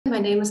My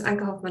name is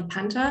Anke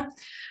Hoffmann-Panther.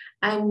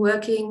 I'm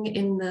working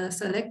in the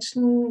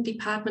selection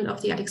department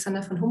of the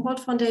Alexander von Humboldt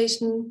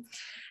Foundation,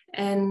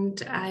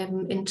 and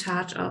I'm in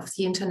charge of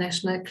the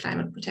International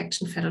Climate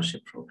Protection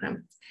Fellowship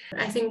Program.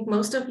 I think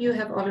most of you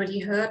have already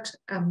heard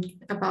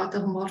about the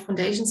Humboldt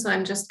Foundation, so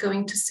I'm just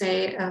going to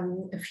say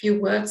a few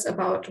words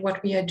about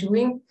what we are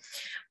doing.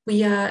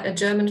 We are a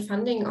German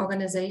funding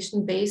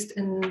organization based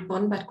in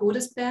Bonn-Bad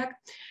Godesberg.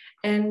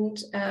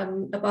 And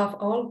above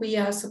all, we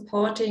are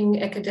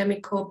supporting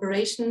academic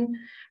cooperation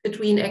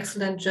between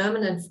excellent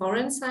German and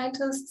foreign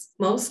scientists,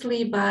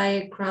 mostly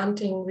by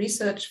granting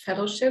research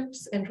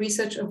fellowships and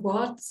research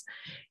awards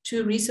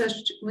to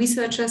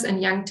researchers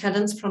and young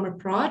talents from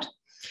abroad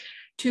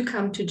to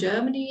come to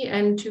Germany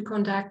and to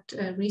conduct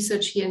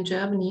research here in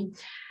Germany.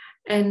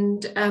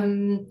 And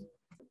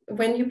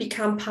when you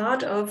become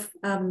part of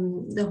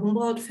the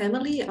Humboldt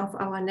family, of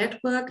our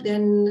network,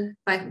 then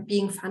by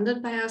being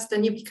funded by us,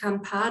 then you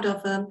become part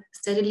of a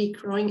steadily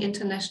growing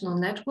international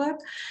network.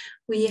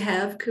 We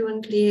have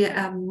currently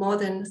more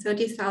than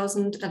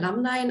 30,000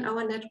 alumni in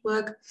our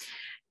network,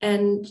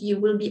 and you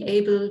will be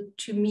able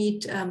to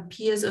meet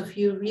peers of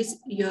your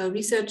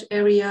research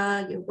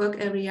area, your work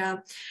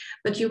area,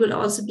 but you will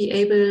also be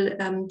able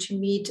to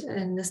meet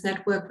in this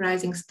network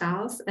rising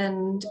stars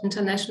and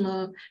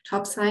international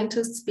top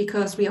scientists,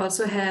 because we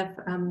also have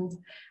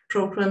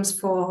programs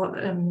for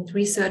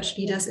research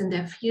leaders in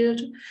their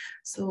field.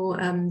 So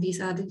these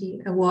are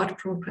the award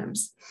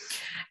programs.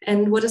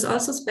 And what is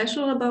also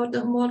special about the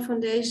Humboldt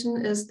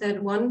Foundation is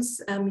that once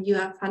you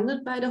are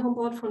funded by the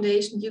Humboldt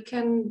Foundation, you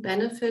can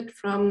benefit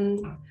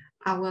from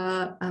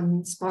our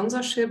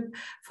sponsorship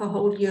for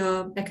whole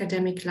your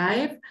academic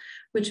life,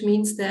 which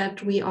means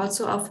that we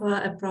also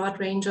offer a broad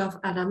range of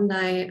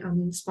alumni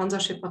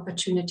sponsorship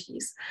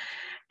opportunities.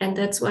 And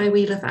that's why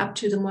we live up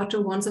to the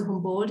motto, once a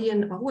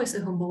Humboldtian, always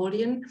a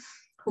Humboldtian.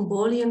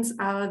 Humboldtians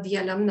are the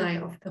alumni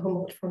of the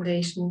Humboldt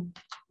Foundation.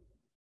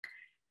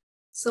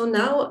 So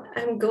now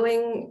I'm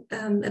going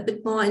a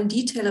bit more in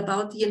detail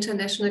about the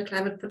International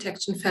Climate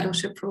Protection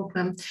Fellowship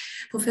Program.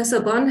 Professor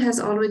Bonn has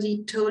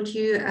already told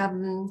you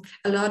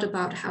a lot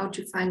about how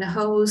to find a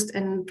host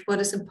and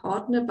what is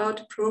important about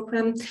the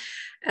program.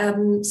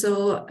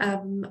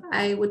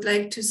 I would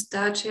like to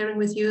start sharing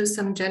with you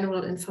some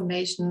general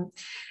information.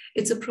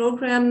 It's a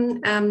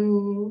program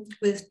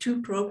with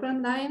 2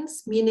 program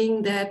lines,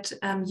 meaning that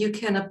you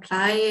can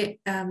apply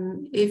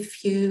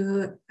if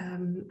you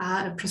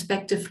are a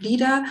prospective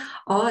leader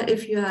or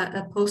if you are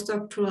a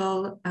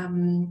postdoctoral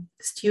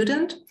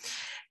student.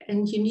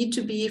 And you need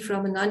to be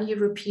from a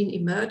non-European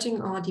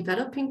emerging or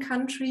developing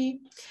country.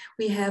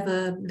 We have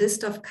a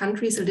list of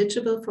countries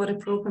eligible for the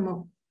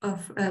program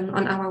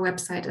on our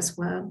website as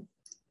well.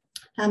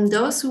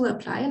 Those who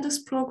apply in this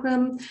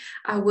program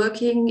are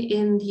working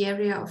in the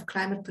area of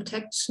climate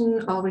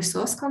protection or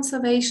resource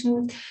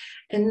conservation.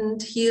 And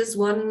here's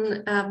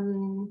one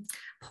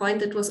point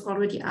that was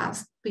already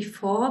asked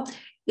before.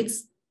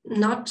 It's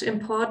not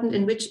important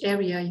in which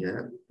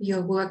area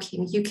you're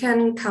working. You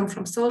can come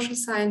from social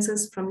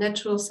sciences, from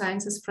natural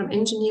sciences, from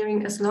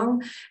engineering, as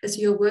long as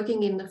you're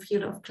working in the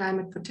field of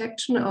climate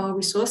protection or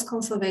resource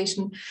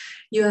conservation,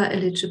 you are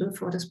eligible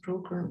for this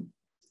program.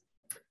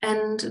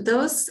 And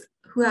those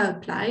who are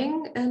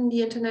applying in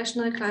the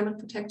International Climate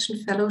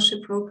Protection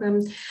Fellowship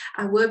Program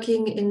are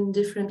working in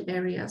different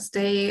areas.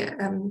 They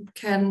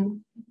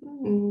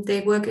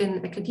work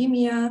in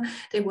academia,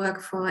 they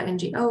work for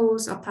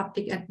NGOs or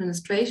public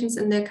administrations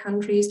in their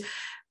countries.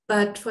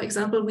 But for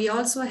example, we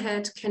also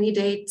had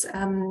candidates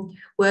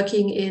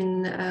working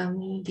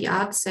in the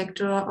arts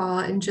sector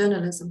or in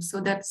journalism.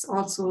 So that's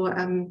also,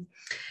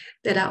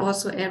 that are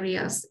also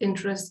areas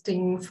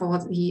interesting for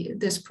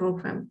this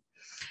program.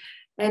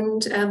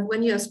 And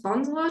when you are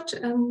sponsored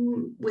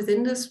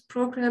within this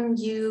program,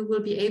 you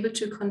will be able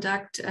to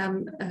conduct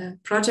a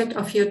project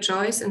of your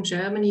choice in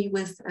Germany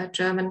with a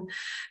German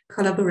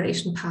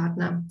collaboration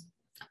partner.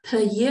 Per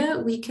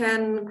year, we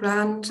can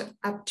grant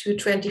up to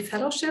 20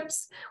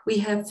 fellowships. We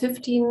have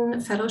 15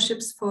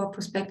 fellowships for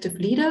prospective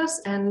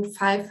leaders and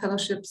 5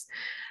 fellowships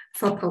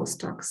for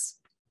postdocs.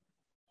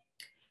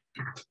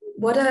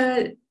 What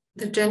are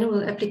the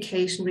general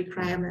application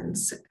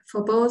requirements?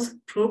 For both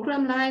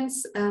program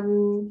lines,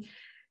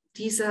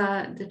 these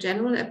are the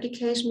general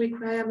application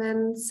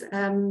requirements.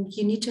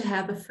 You need to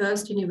have a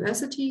first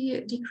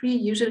university degree.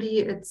 Usually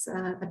it's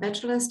a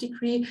bachelor's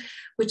degree,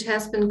 which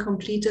has been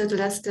completed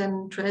less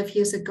than 12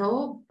 years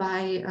ago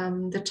by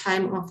the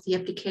time of the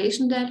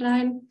application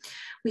deadline.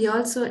 We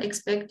also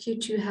expect you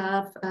to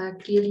have a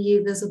clearly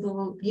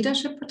visible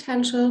leadership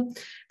potential.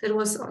 That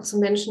was also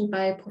mentioned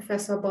by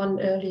Professor Bonn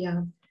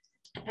earlier.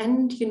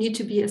 And you need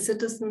to be a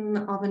citizen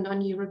of a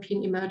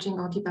non-European emerging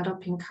or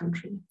developing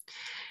country.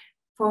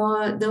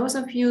 For those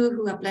of you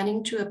who are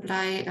planning to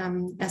apply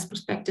as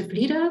prospective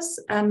leaders,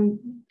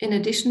 in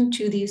addition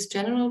to these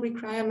general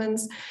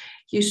requirements,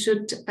 you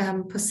should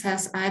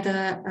possess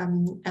either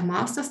a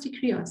master's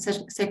degree or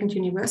second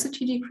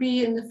university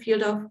degree in the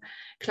field of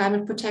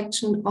climate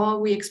protection, or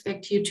we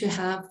expect you to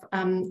have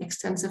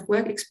extensive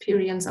work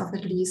experience of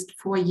at least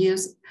 4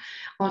 years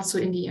also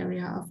in the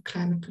area of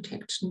climate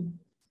protection.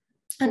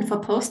 And for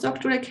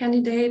postdoctoral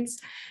candidates,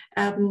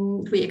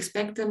 we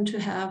expect them to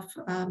have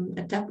a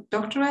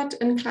doctorate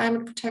in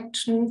climate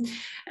protection,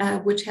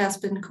 which has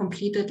been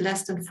completed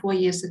less than 4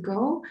 years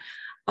ago.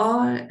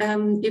 Or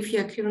if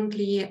you're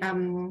currently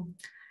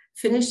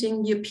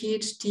finishing your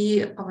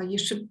PhD, or you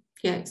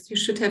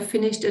should have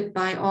finished it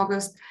by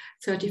August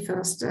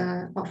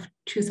 31st of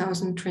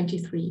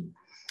 2023.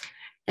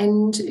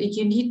 And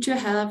you need to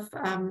have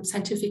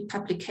scientific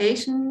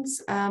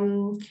publications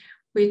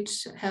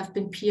which have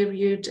been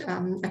peer-reviewed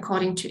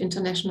according to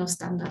international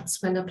standards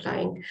when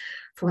applying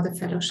for the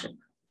fellowship.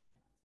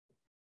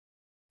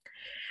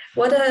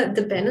 What are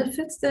the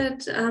benefits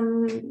that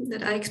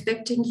are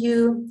expecting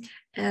you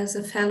as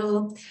a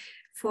fellow?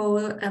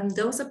 For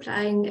those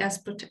applying as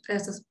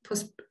a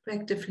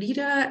prospective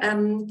leader,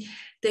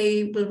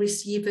 they will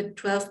receive a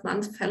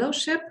 12-month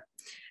fellowship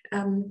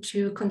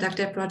to conduct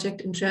their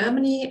project in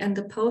Germany, and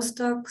the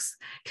postdocs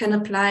can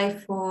apply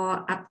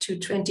for up to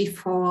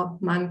 24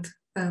 months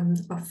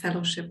of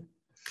fellowship.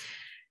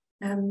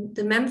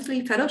 The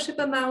monthly fellowship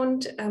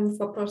amount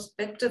for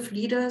prospective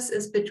leaders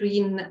is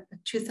between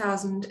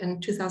 2,000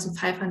 and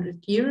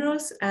 2,500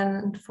 euros,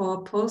 and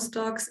for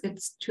postdocs,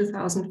 it's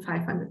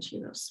 2,500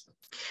 euros.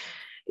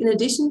 In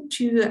addition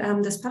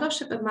to this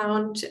fellowship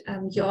amount,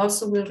 you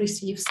also will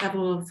receive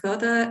several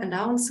further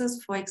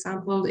allowances. For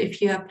example,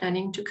 if you are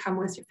planning to come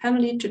with your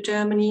family to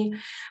Germany,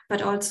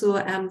 but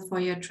also for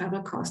your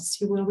travel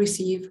costs, you will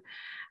receive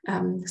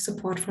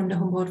support from the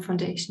Humboldt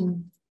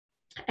Foundation.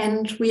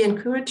 And we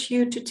encourage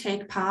you to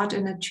take part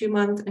in a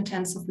 2-month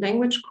intensive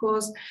language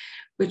course,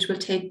 which will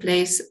take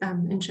place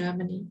in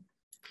Germany.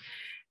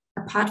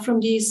 Apart from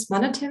these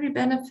monetary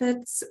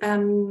benefits,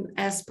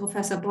 as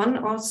Professor Bonn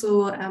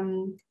also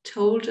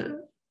told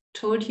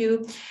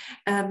you,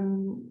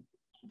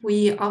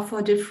 we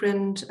offer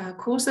different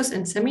courses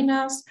and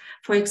seminars.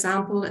 For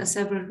example, a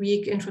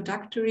several-week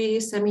introductory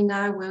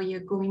seminar where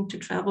you're going to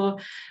travel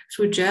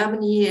through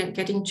Germany and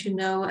getting to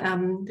know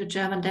the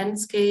German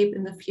landscape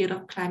in the field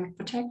of climate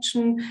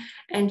protection.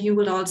 And you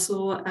will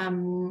also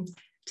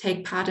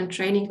take part in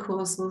training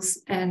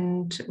courses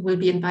and will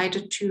be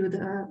invited to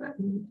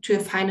a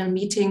final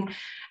meeting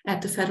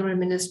at the Federal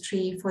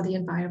Ministry for the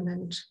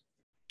Environment.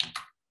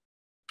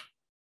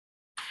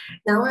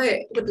 Now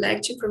I would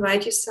like to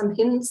provide you some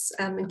hints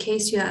in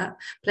case you are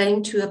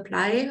planning to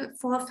apply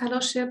for a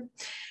fellowship.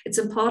 It's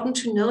important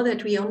to know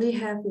that we only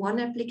have one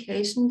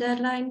application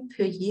deadline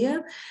per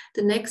year.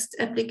 The next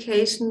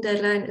application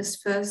deadline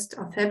is 1st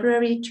of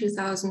February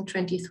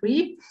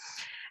 2023.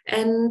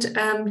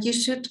 And you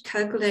should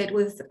calculate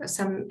with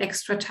some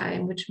extra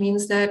time, which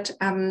means that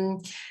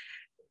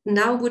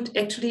now would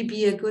actually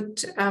be a good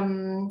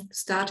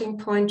starting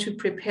point to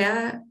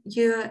prepare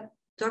your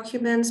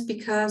documents,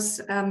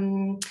 because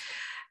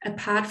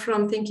apart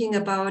from thinking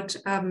about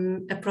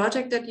a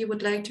project that you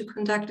would like to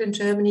conduct in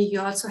Germany,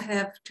 you also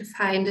have to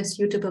find a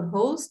suitable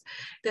host.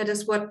 That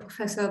is what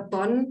Professor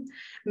Bonn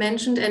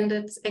mentioned, and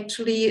it's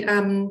actually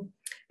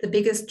the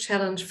biggest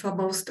challenge for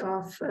most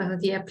of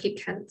the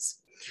applicants.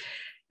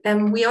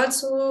 We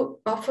also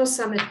offer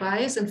some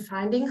advice in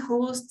finding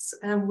hosts.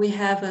 We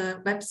have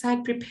a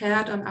website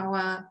prepared on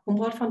our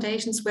Humboldt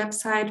Foundation's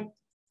website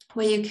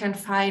where you can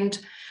find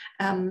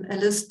a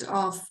list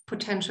of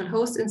potential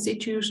host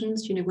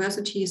institutions,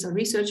 universities or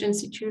research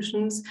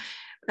institutions,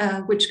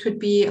 which could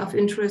be of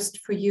interest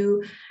for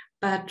you.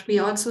 But we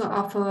also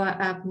offer,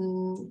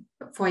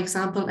 for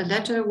example, a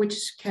letter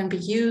which can be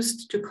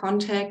used to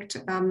contact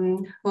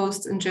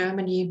hosts in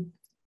Germany.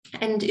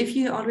 And if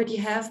you already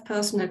have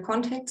personal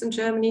contacts in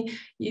Germany,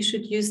 you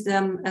should use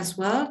them as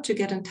well to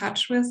get in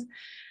touch with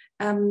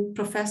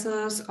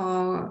professors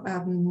or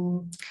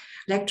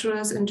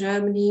lecturers in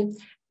Germany.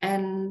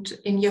 And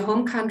in your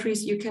home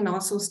countries, you can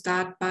also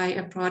start by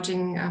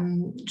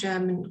approaching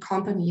German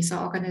companies or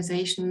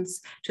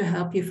organizations to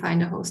help you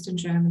find a host in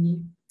Germany.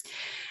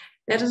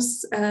 That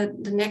is,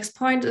 the next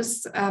point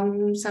is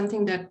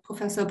something that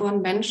Professor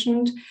Bonn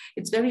mentioned.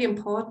 It's very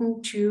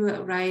important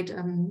to write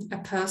a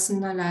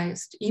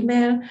personalized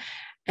email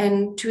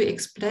and to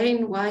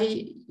explain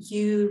why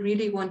you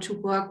really want to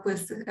work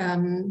with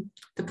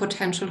the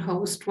potential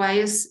host. Why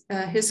is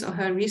his or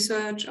her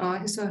research or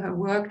his or her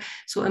work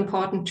so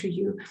important to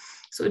you?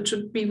 So it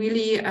should be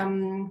really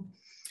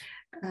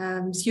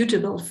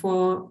suitable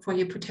for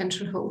your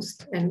potential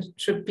host, and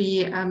should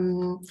be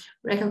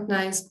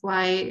recognized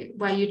why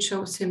you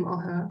chose him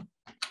or her.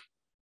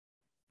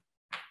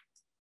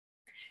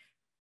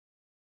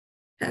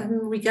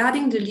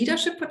 Regarding the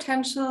leadership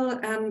potential,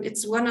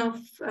 it's one of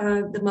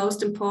the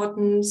most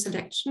important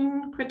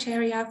selection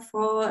criteria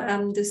for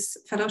this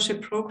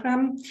fellowship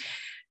program.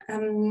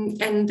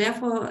 and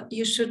therefore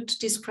you should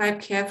describe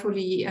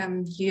carefully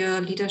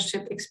your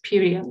leadership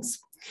experience.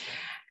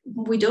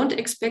 We don't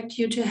expect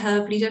you to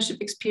have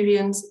leadership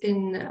experience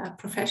in a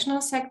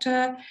professional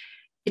sector.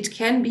 It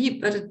can be,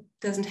 but it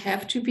doesn't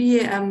have to be.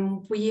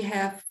 We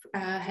have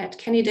had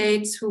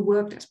candidates who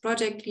worked as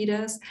project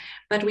leaders,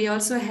 but we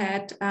also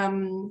had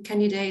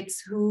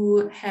candidates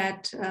who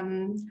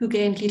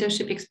gained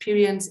leadership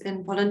experience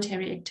in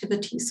voluntary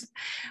activities.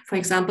 For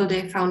example,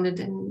 they founded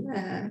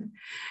an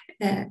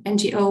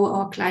NGO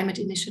or climate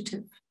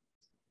initiative.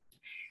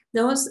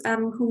 Those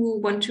who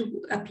want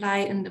to apply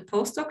in the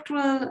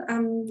postdoctoral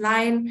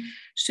line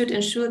should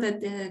ensure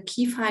that the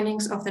key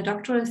findings of the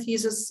doctoral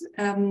thesis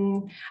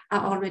are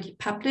already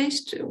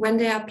published when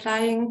they are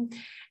applying.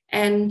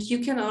 And you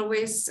can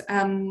always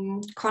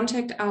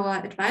contact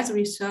our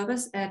advisory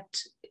service at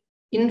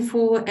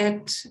info@avh.de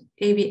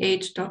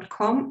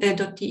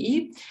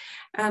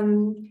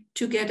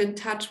to get in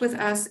touch with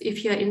us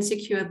if you're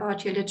insecure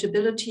about your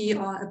eligibility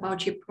or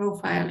about your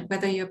profile,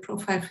 whether your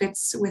profile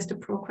fits with the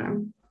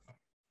program.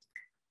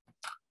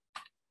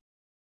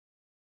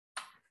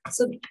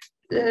 So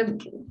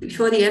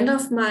before the end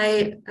of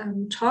my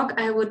talk,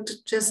 I would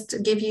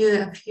just give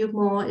you a few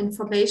more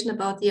information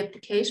about the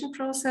application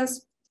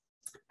process.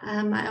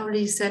 I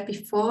already said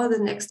before, the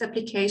next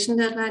application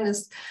deadline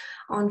is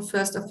on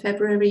 1st of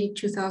February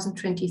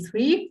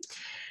 2023.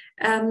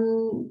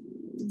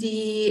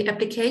 The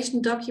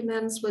application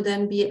documents will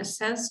then be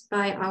assessed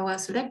by our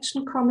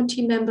selection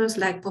committee members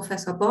like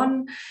Professor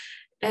Bonn,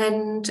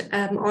 and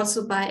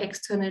also by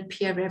external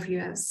peer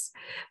reviewers.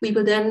 We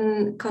will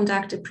then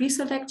conduct a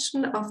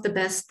pre-selection of the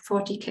best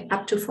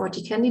up to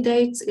 40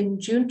 candidates in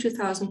June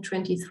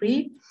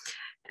 2023.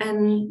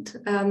 And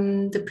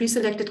the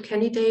pre-selected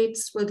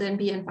candidates will then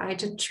be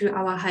invited to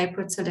our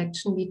hybrid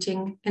selection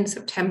meeting in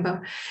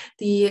September.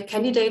 The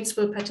candidates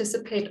will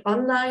participate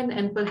online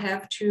and will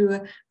have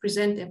to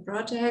present their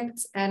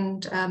projects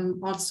and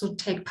also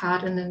take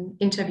part in an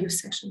interview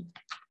session.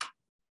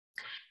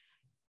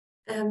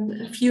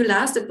 A few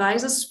last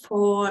advices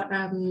for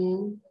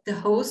the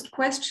host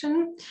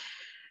question.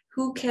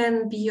 Who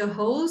can be your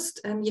host?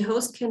 Your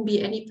host can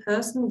be any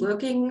person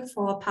working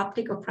for a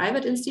public or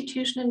private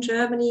institution in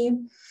Germany,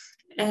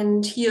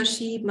 and he or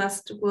she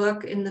must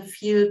work in the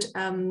field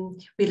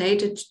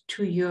related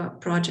to your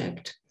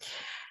project.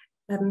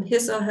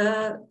 His or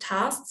her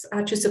tasks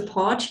are to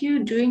support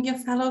you during your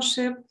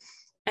fellowship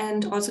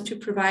and also to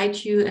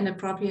provide you an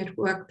appropriate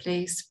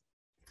workplace.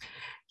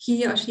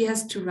 He or she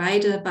has to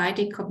write a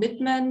binding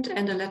commitment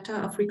and a letter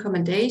of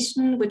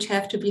recommendation, which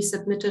have to be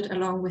submitted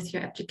along with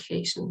your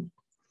application.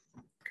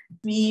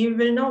 We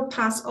will now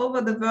pass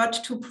over the word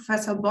to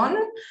Professor Bonn,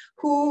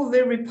 who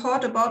will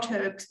report about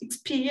her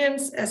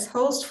experience as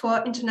host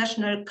for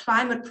International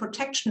Climate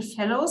Protection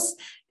Fellows,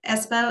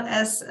 as well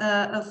as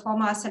a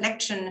former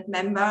selection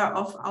member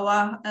of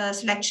our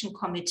selection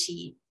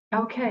committee.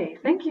 Okay,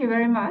 thank you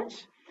very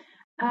much.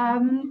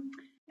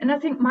 And I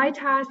think my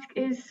task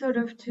is sort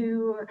of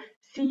to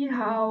see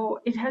how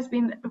it has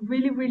been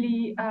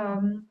really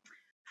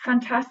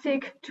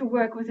fantastic to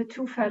work with the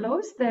two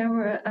fellows. There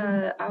were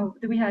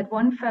we had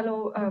one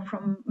fellow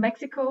from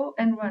Mexico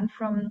and one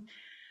from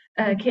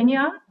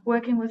Kenya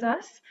working with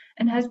us,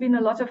 and has been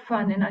a lot of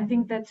fun. And I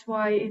think that's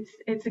why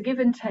it's a give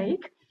and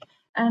take.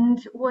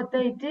 And what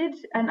they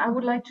did, and I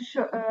would like to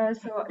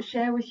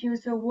share with you,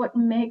 so what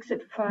makes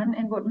it fun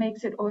and what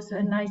makes it also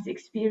a nice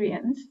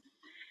experience,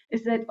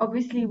 is that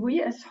obviously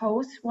we as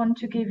hosts want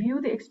to give you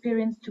the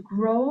experience to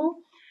grow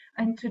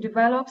and to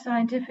develop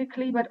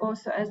scientifically, but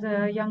also as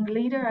a young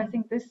leader. I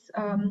think this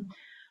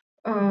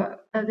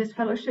this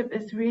fellowship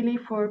is really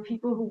for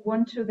people who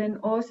want to then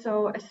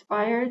also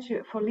aspire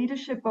for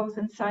leadership, both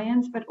in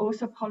science, but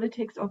also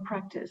politics or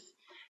practice.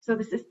 So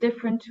this is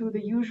different to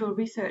the usual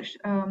research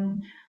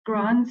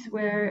grants,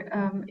 where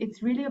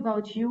it's really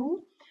about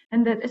you.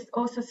 And that is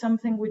also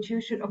something which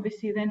you should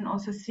obviously then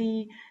also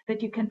see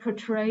that you can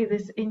portray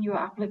this in your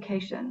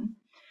application.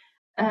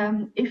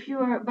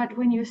 But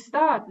when you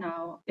start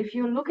now, if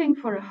you're looking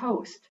for a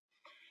host,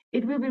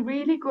 it will be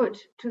really good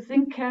to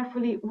think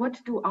carefully, what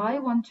do I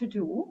want to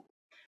do?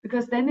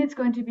 Because then it's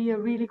going to be a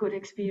really good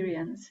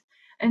experience.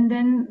 And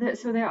then,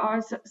 so there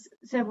are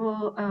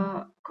several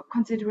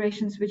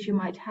considerations which you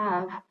might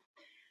have.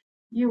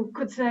 You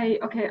could say,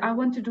 okay, I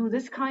want to do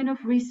this kind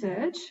of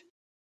research,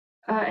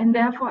 and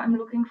therefore I'm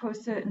looking for a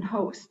certain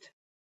host.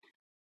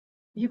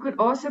 You could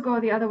also go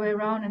the other way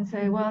around and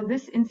say, well,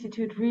 this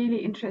institute really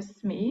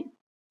interests me,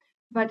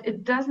 but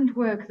it doesn't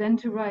work then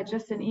to write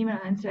just an email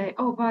and say,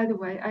 oh, by the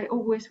way, I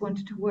always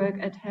wanted to work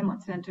at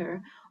Helmholtz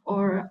Centre,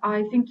 or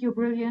I think you're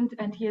brilliant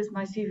and here's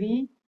my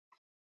CV.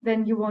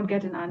 Then you won't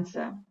get an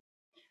answer,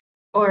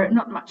 or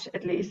not much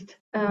at least.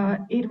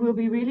 It will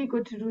be really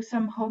good to do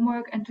some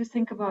homework and to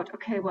think about,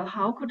 okay, well,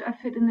 how could I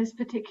fit in this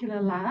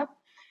particular lab?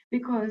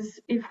 Because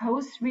if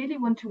hosts really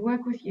want to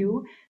work with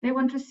you, they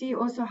want to see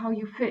also how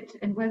you fit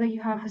and whether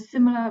you have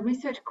similar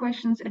research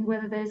questions and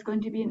whether there's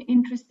going to be an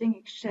interesting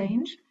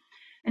exchange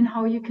and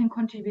how you can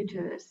contribute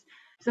to this.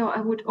 So I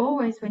would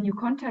always, when you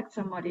contact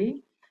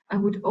somebody, I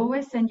would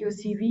always send your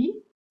CV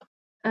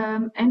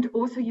and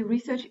also your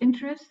research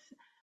interests.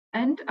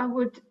 And I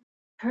would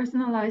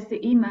personalize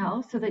the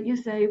email so that you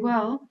say,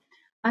 well,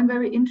 I'm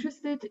very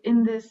interested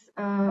in this,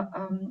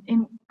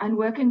 I'm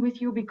working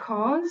with you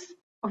because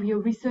of your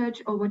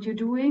research or what you're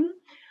doing.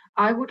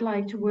 I would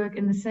like to work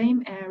in the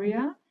same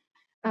area.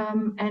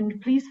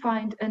 And please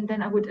find, and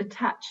then I would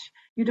attach.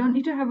 You don't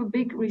need to have a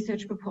big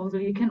research proposal.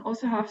 You can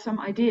also have some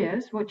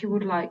ideas what you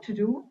would like to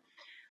do,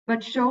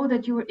 but show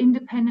that you are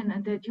independent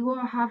and that you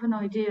have an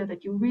idea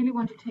that you really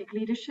want to take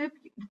leadership.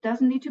 It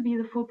doesn't need to be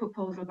the full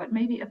proposal, but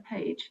maybe a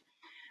page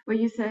where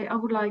you say, I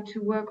would like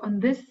to work on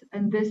this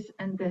and this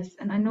and this,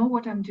 and I know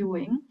what I'm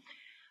doing.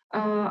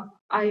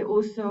 I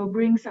also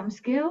bring some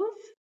skills,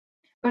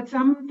 but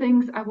some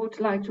things I would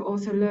like to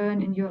also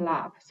learn in your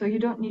lab. So you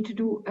don't need to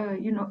do,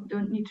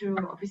 don't need to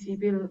obviously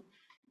build,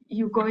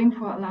 you going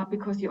for a lab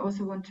because you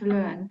also want to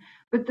learn.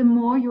 But the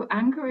more you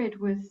anchor it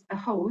with a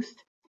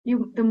host,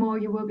 the more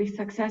you will be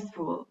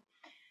successful.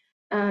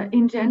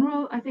 In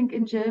general, I think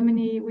in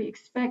Germany, we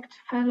expect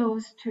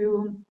fellows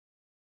to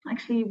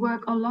actually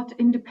work a lot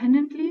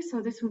independently.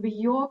 So this will be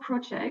your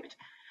project.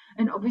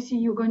 And obviously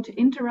you're going to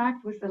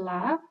interact with the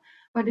lab,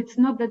 but it's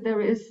not that there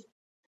is,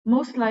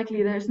 most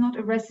likely there's not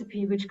a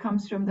recipe which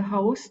comes from the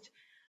host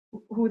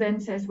who then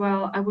says,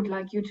 well, I would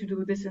like you to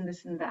do this and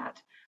this and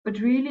that. But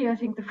really, I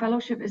think the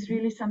fellowship is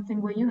really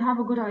something where you have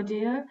a good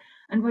idea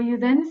and where you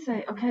then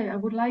say, okay, I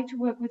would like to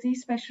work with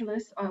these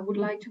specialists, or I would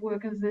like to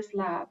work in this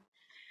lab.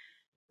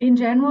 In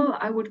general,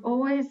 I would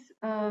always,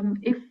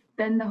 if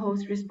then the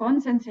host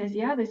responds and says,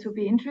 yeah, this would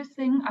be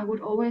interesting, I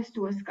would always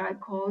do a Skype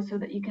call so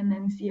that you can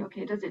then see,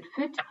 okay, does it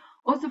fit?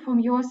 Also from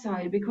your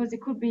side, because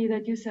it could be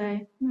that you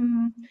say,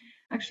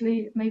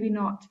 actually, maybe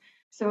not.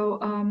 So,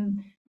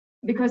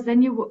 because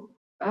then you,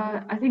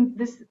 I think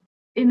this,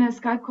 in a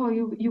Skype call,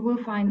 you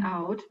will find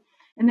out.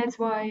 And that's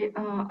why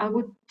I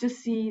would just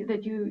see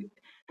that you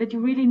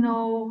really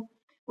know,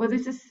 well,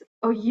 this is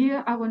a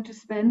year I want to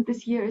spend,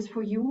 this year is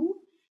for you.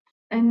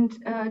 And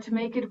to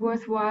make it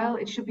worthwhile,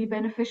 it should be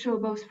beneficial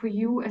both for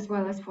you as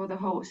well as for the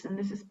host. And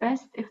this is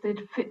best if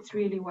it fits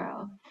really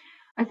well.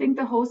 I think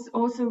the hosts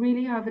also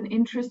really have an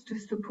interest to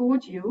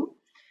support you.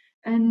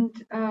 And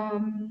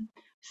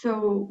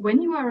so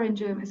when you are in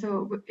Germany,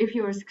 so if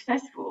you are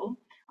successful,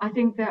 I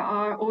think there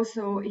are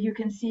also, you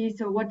can see,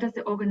 so what does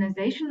the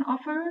organization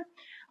offer?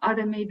 Are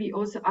there maybe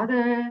also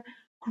other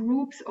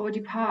groups or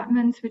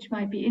departments which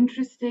might be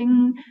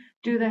interesting?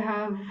 Do they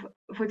have,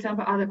 for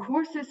example, other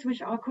courses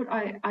which I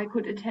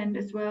could attend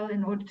as well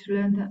in order to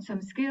learn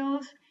some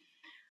skills?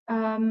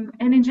 And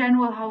in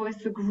general, how is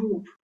the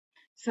group?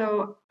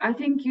 So I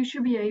think you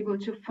should be able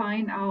to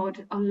find out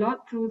a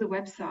lot through the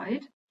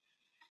website.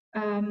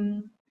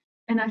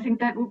 And I think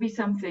that would be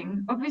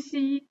something.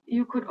 Obviously,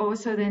 you could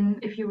also then,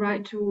 if you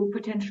write to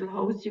potential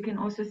hosts, you can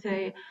also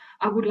say,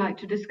 I would like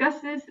to discuss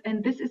this.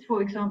 And this is,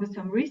 for example,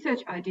 some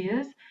research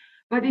ideas.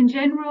 But in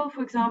general,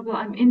 for example,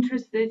 I'm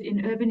interested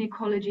in urban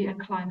ecology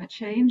and climate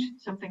change,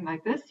 something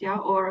like this, yeah.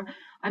 Or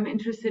I'm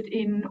interested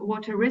in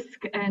water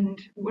risk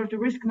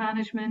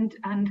management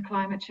and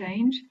climate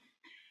change.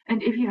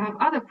 And if you have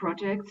other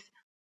projects,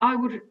 I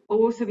would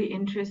also be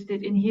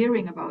interested in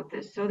hearing about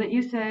this, so that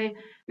you say,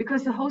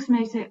 because the host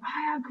may say, oh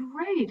yeah,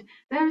 great,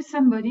 there is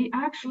somebody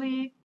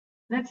actually,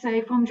 let's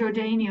say from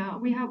Jordania,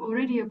 we have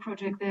already a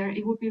project there,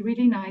 it would be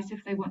really nice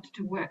if they wanted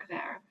to work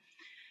there.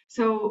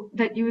 So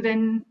that you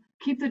then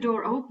keep the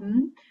door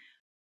open.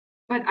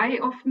 But I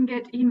often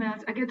get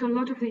emails, I get a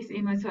lot of these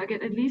emails, so I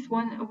get at least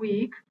one a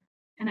week,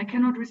 and I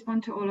cannot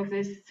respond to all of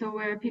this. So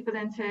where people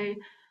then say,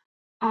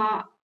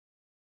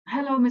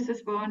 hello,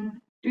 Mrs. Bonn,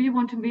 do you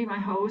want to be my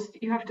host?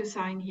 You have to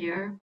sign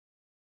here.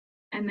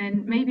 And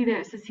then maybe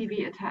there's a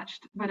CV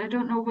attached, but I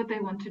don't know what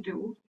they want to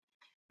do.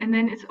 And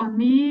then it's on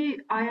me.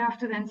 I have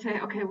to then say,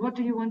 okay, what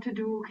do you want to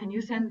do? Can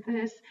you send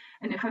this?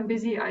 And if I'm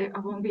busy, I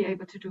won't be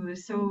able to do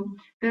this. So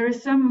there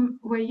is some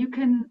way you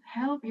can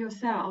help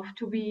yourself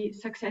to be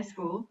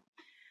successful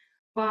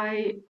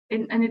by,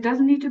 and it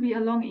doesn't need to be a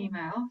long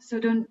email.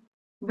 So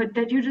but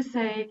that you just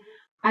say,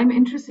 I'm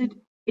interested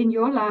in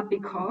your lab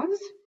because,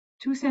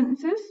 2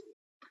 sentences.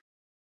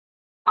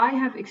 I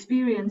have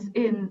experience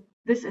in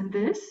this and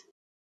this,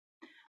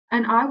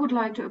 and I would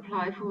like to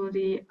apply for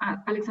the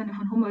Alexander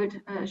von Humboldt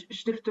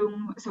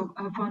Stiftung,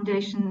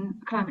 Foundation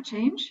Climate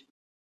Change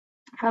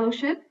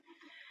Fellowship.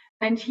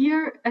 And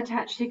here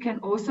attached, you can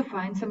also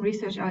find some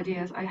research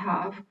ideas I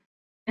have.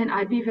 And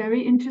I'd be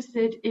very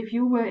interested if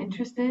you were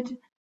interested,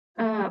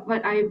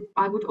 but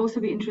I would also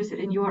be interested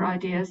in your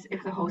ideas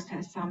if the host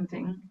has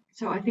something.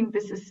 So I think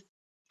this is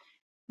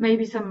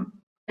maybe some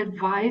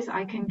advice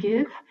I can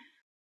give,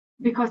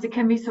 because it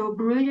can be so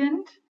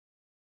brilliant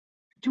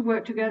to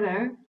work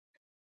together,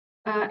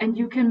 and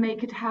you can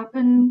make it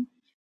happen,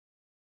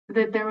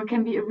 that there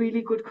can be a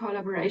really good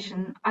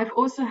collaboration. I've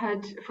also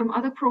had from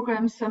other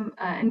programs some,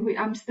 and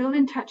I'm still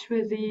in touch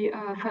with the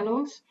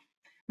fellows.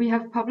 We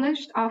have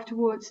published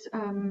afterwards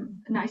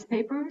nice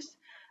papers.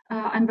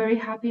 I'm very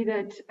happy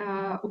that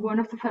one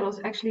of the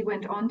fellows actually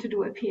went on to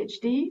do a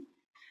PhD.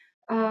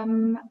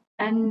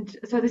 And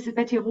so this is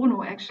Betty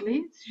Rono, actually.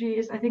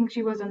 I think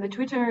she was on the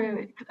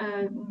Twitter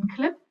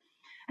clip.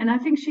 And I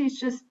think she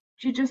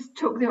just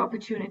took the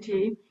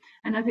opportunity.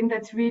 And I think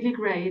that's really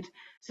great.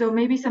 So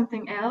maybe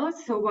something else.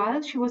 So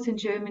while she was in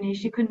Germany,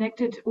 she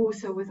connected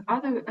also with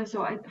other.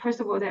 First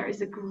of all, there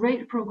is a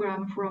great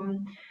program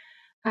from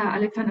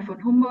Alexander von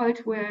Humboldt,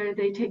 where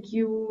they take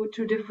you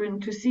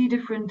to see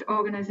different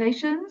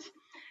organizations.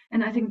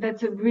 And I think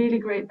that's a really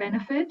great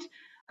benefit.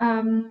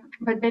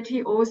 But Betty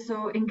also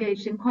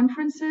engaged in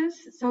conferences,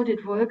 so did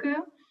Volker,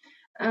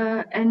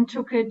 and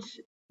took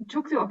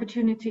the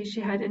opportunity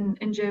she had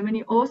in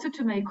Germany also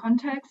to make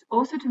contacts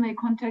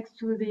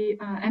to the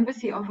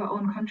embassy of her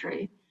own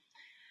country.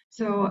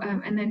 So,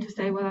 and then to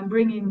say, well, I'm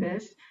bringing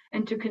this,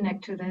 and to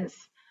connect to this.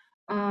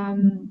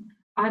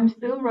 I'm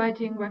still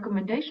writing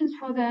recommendations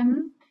for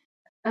them.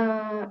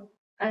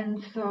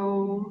 And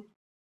so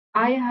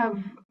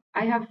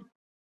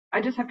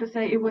I just have to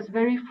say it was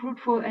very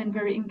fruitful and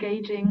very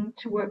engaging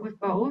to work with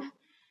both.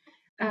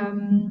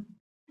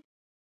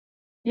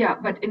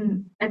 But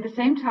at the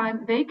same time,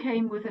 they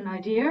came with an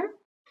idea.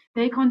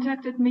 They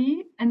contacted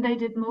me and they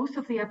did most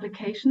of the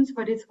applications,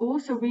 but it's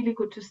also really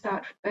good to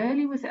start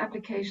early with the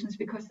applications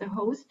because the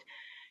host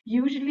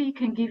usually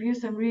can give you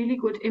some really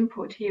good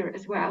input here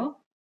as well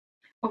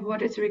of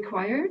what is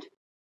required.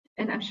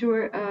 And I'm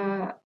sure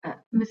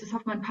Mrs.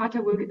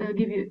 Hoffmann-Pater will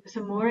give you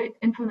some more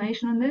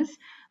information on this,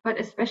 but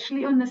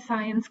especially on the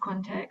science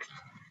context,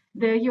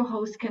 there your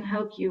host can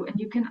help you and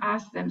you can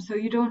ask them. So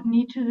you don't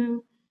need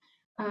to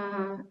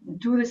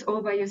do this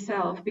all by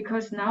yourself,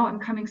 because now I'm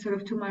coming sort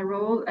of to my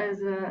role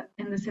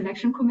in the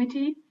selection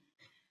committee.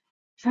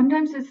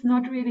 Sometimes it's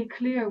not really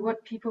clear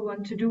what people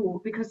want to do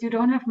because you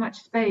don't have much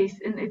space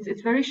and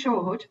it's very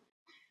short.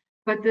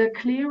 But the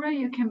clearer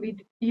you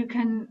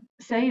can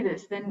say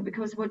this then,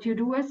 because what you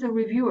do as a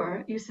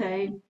reviewer, you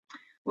say,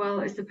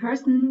 well,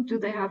 do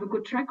they have a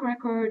good track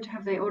record?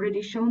 Have they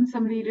already shown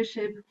some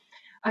leadership?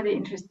 Are they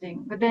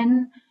interesting? But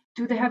then,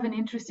 do they have an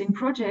interesting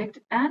project?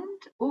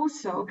 And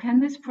also, can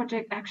this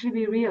project actually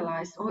be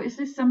realized? Or is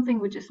this something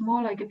which is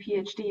more like a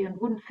PhD and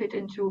wouldn't fit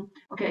into,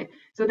 okay,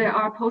 so there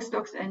are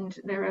postdocs and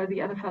there are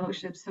the other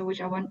fellowships, so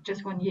which are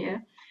just 1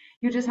 year.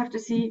 You just have to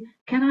see,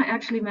 can I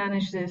actually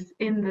manage this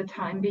in the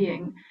time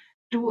being?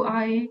 Do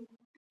I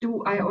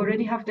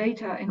already have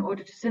data in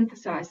order to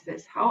synthesize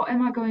this? How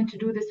am I going to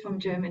do this from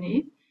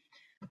Germany?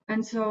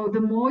 And so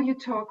the more you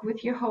talk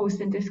with your host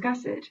and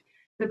discuss it,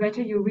 the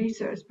better your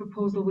research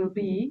proposal will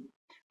be.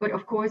 But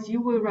of course,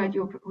 you will write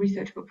your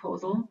research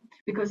proposal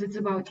because it's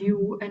about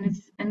you, and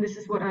this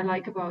is what I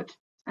like about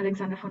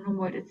Alexander von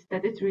Humboldt,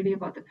 that it's really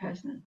about the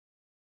person.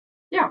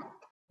 Yeah,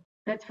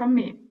 that's from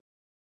me.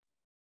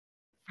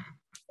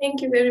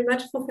 Thank you very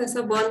much,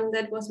 Professor Bonn.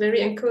 That was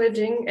very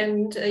encouraging,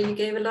 and you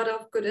gave a lot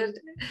of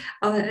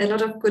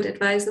good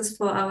advices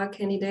for our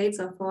candidates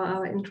or for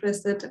our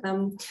interested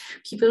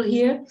people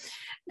here.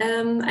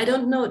 I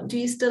don't know. Do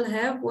you still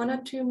have 1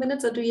 or 2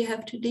 minutes, or do you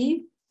have to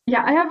leave?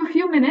 Yeah, I have a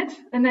few minutes,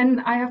 and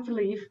then I have to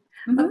leave.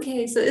 Mm-hmm.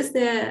 Okay. So, is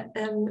there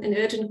an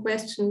urgent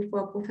question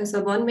for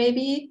Professor Bonn?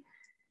 Maybe.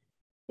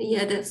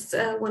 Yeah, there's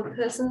one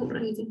person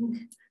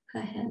raising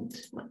her hand.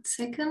 1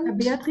 second.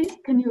 Beatrice,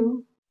 can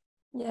you?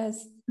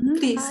 Yes,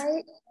 please.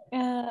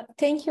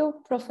 Thank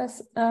you,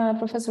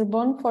 Professor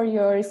Bonn, for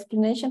your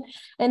explanation.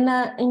 And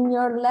in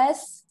your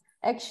last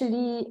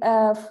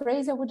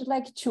phrase, I would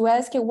like to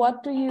ask you,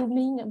 what do you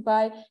mean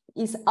by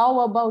 "is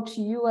all about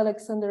you,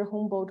 Alexander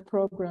Humboldt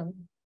program"?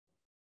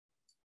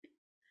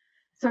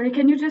 Sorry,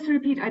 can you just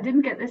repeat? I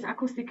didn't get this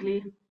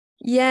acoustically.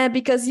 Yeah,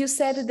 because you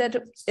said that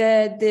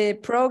the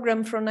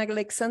program from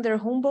Alexander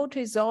Humboldt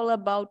is all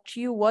about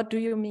you. What do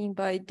you mean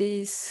by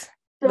this?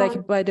 So,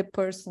 like by the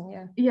person,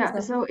 yeah. Yeah,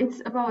 so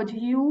it's about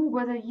you,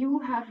 whether you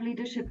have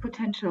leadership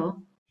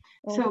potential.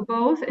 So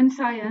both in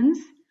science,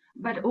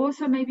 but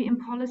also maybe in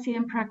policy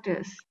and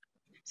practice.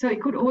 So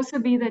it could also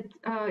be that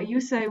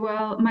you say,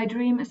 well, my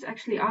dream is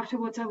actually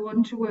afterwards I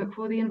want to work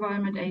for the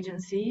Environment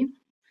Agency,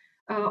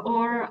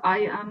 or I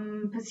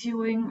am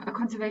pursuing a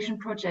conservation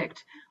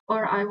project,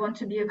 or I want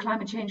to be a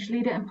climate change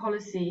leader in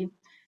policy.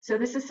 So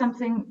this is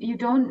something you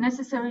don't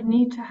necessarily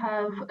need to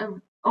have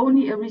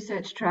only a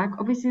research track.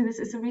 Obviously, this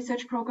is a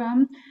research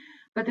program,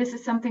 but this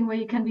is something where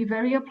you can be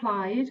very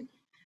applied.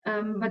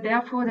 But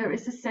therefore, there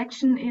is a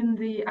section in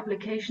the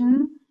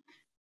application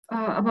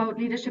about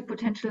leadership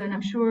potential, and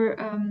I'm sure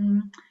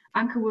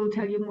Anke will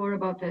tell you more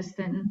about this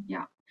then,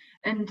 yeah.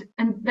 And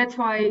that's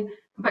why,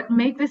 but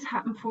make this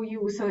happen for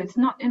you. So it's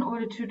not in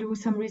order to do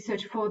some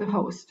research for the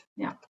host,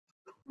 yeah.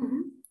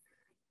 Mm-hmm.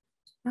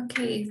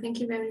 Okay, thank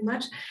you very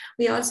much.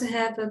 We also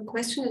have a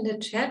question in the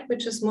chat,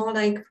 which is more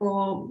like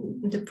for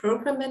the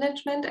program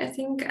management. I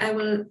think I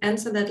will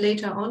answer that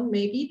later on,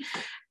 maybe.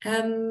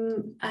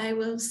 I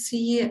will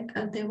see,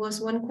 there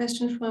was one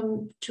question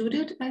from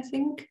Judith, I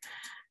think,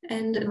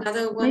 and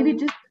another one. Maybe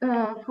just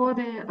for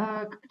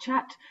the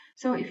chat.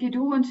 So if you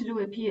do want to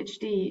do a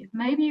PhD,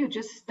 maybe you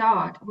just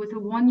start with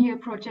a 1-year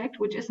project,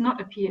 which is not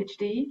a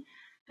PhD.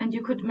 And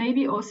you could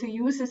maybe also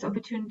use this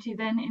opportunity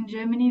then in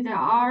Germany. There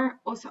are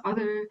also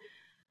other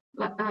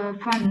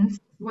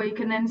funds where you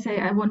can then say,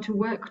 I want to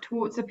work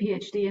towards a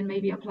PhD and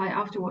maybe apply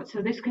afterwards.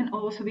 So this can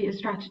also be a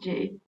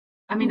strategy.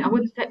 I mean, I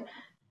wouldn't say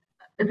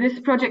this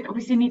project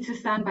obviously needs to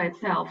stand by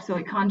itself, so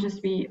it can't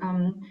just be,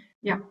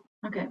 yeah,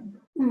 okay.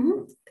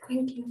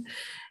 Thank you.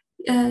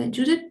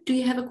 Judith, do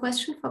you have a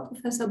question for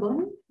Professor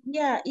Bonn?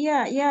 Yeah,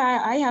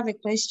 I have a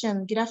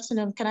question. Good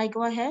afternoon. Can I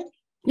go ahead?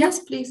 Yes,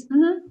 please.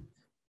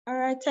 All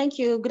right, thank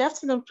you. Good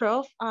afternoon,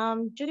 Prof.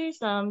 Judith,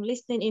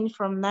 listening in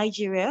from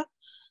Nigeria.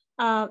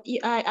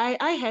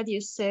 I heard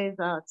you say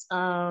that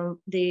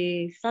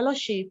the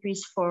fellowship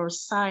is for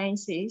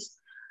sciences.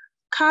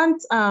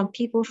 Can't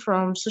people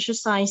from social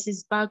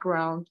sciences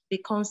background be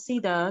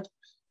considered,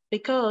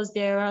 because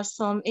there are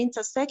some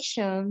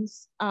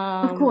intersections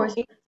Of course.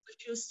 in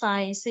social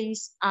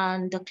sciences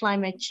and the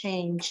climate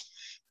change?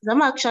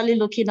 I'm actually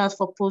looking at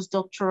for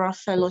postdoctoral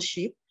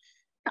fellowship,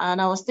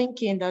 and I was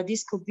thinking that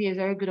this could be a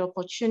very good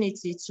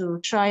opportunity to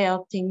try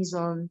out things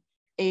on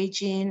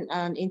aging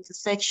and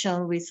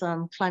intersection with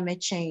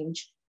climate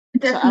change.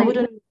 Definitely. So I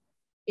wouldn't know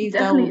if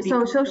that would be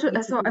so social.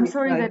 So I'm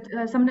sorry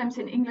that sometimes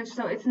in English.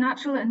 So it's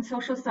natural and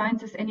social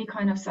science is any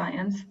kind of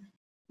science.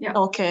 Yeah.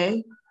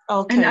 Okay.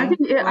 And I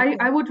think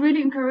I would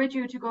really encourage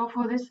you to go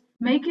for this.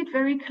 Make it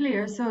very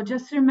clear. So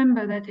just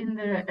remember that in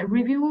the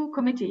review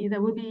committee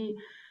there will be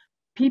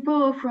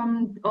people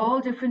from all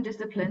different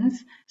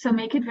disciplines. So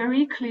make it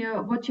very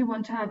clear what you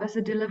want to have as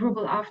a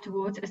deliverable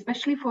afterwards,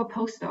 especially for a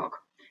postdoc.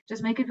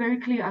 Just make it very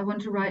clear, I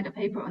want to write a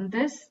paper on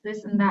this,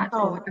 this and that,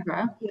 or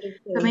whatever.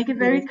 So make it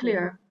very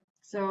clear.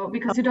 So,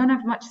 because you don't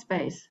have much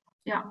space.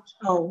 Yeah.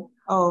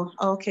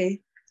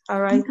 Okay.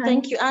 All right. Okay.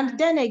 Thank you. And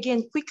then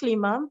again, quickly,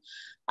 ma'am,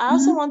 I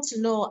also want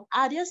to know,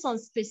 are there some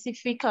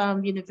specific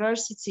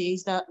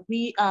universities that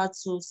we are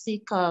to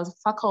seek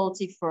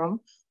faculty from,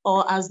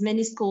 or as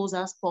many schools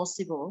as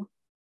possible?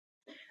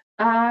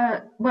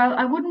 Well,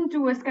 I wouldn't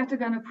do a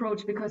scattergun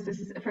approach, because this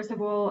is, first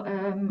of all,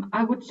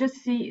 I would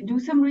just do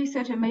some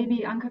research, and maybe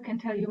Anke can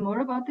tell you more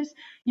about this.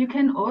 You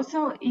can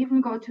also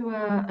even go to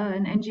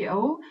an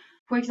NGO.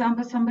 For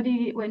example,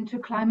 somebody went to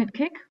Climate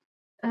Kick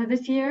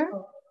this year,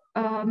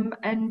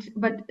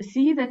 but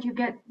see that you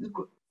get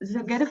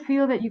a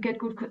feel that you get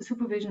good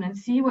supervision and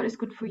see what is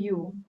good for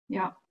you.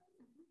 Yeah.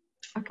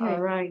 Okay.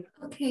 All right.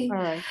 Okay. All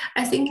right.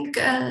 I think,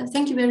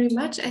 thank you very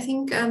much. I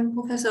think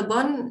Professor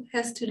Bonn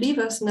has to leave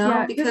us now.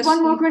 Yeah, because just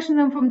one more question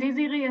then from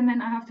Desiree, and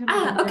then I have to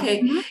leave.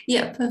 Okay.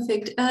 Yeah,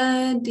 perfect.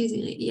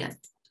 Desiree, yeah.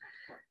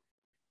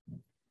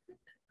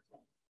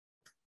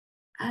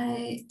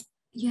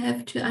 You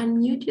have to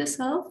unmute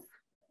yourself.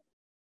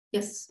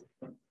 Yes,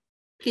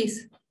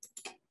 please.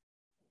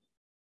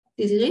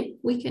 Desiree,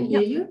 we can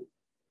hear you.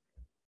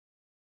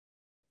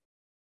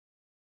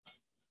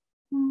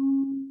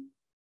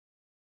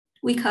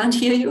 We can't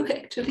hear you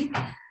actually,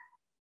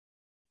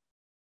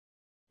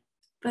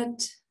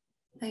 but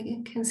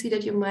I can see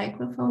that your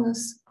microphone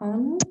is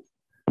on.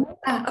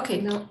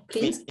 Okay, now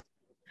please.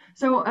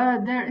 So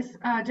there is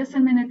just a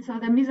minute. So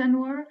the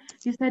Mizanur,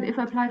 you said if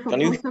I apply for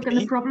postdoc and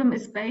the problem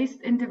is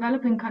based in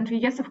developing country.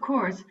 Yes, of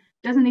course.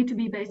 Doesn't need to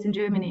be based in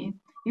Germany.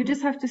 You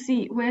just have to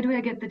see, where do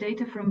I get the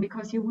data from,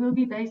 because you will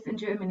be based in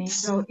Germany.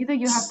 So either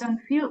you have done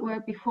field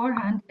work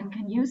beforehand and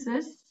can use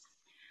this,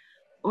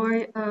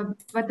 or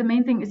but the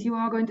main thing is you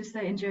are going to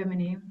stay in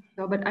Germany.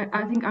 So, but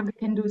I think I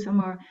can do some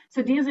more.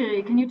 So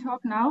Desiree, can you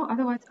talk now?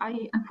 Otherwise,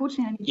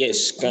 unfortunately.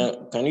 Yes,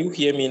 can you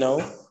hear me now?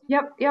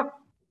 Yep.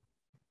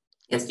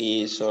 Yes.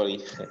 Okay, sorry.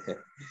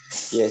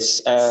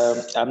 Yes,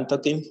 I'm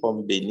talking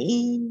from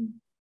Benin.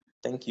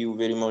 Thank you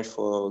very much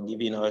for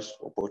giving us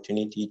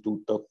opportunity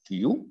to talk to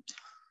you.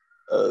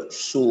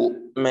 So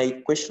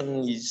my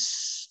question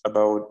is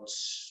about,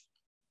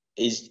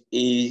 is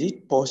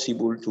it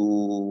possible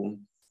to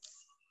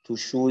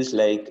choose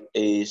like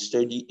a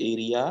study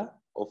area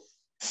of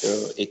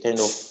a kind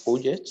of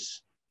project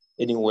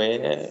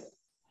anywhere,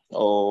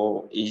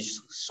 or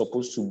is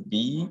supposed to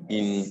be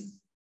in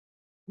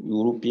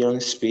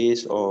European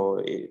space,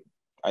 or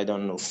I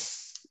don't know?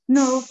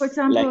 No, for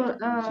example,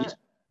 like,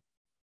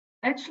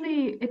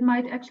 actually, it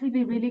might actually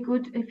be really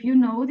good if you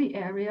know the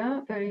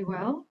area very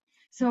well.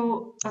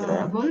 So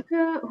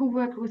Volker, who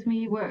worked with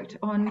me, worked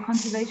on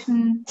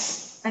conservation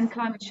and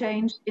climate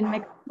change in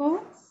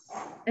Mexico.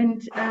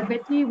 And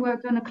Betty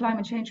worked on a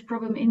climate change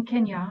problem in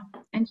Kenya.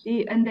 And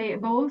they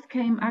both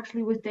came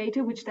actually with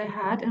data which they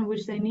had and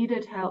which they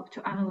needed help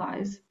to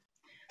analyze.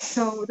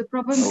 So the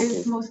problem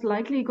is most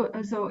likely,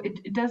 so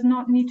it does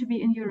not need to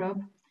be in Europe.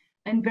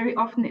 And very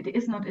often it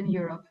is not in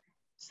Europe.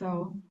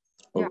 So,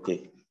 yeah.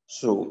 Okay.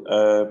 So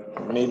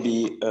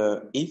maybe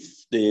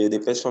if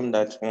the person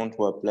that want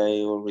to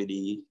apply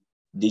already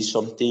did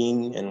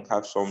something and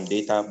have some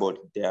data, but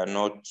they are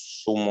not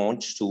so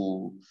much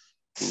to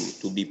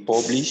be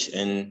published.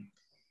 And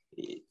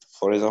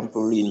for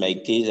example, in my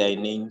case, I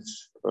need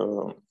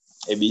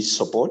a bit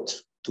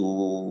support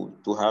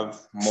to have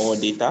more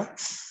data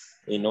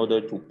in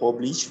order to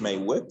publish my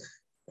work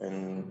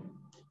and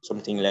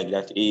something like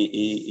that.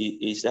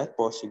 Is that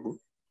possible?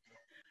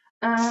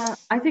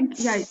 I think,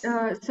 yeah.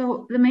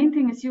 So the main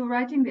thing is you're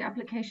writing the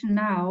application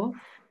now,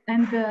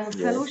 and the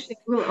fellowship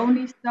will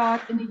only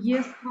start in a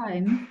year's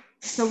time.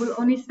 So we'll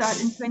only start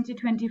in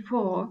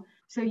 2024.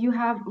 So you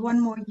have 1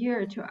 more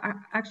year to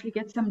actually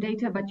get some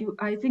data, but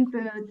I think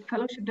the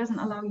fellowship doesn't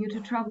allow you to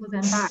travel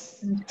then back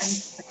and get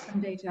some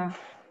data.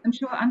 I'm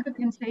sure Anke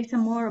can say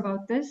some more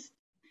about this.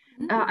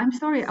 I'm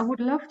sorry, I would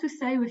love to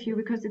stay with you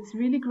because it's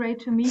really great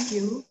to meet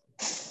you.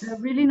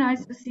 Really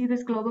nice to see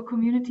this global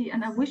community,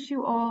 and I wish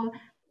you all,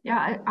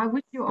 I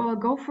wish you all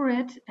go for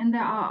it. And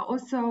there are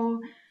also,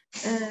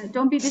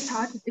 don't be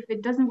disheartened if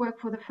it doesn't work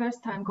for the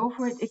first time. Go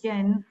for it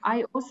again.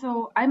 I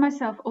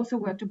myself also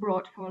worked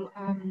abroad for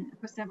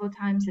several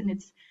times, and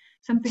it's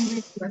something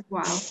really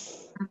worthwhile.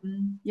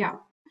 Yeah.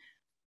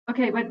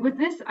 Okay, but with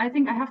this, I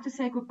think I have to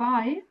say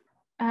goodbye.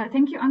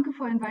 Thank you, Anke,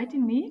 for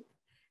inviting me.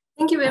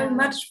 Thank you very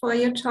much for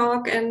your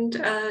talk, and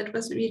it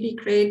was really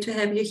great to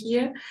have you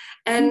here.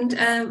 And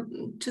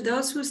to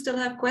those who still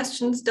have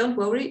questions, don't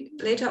worry.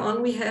 Later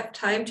on, we have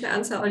time to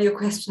answer all your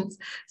questions.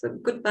 So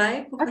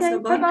goodbye, Professor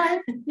Bonn. Bye-bye.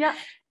 Yeah.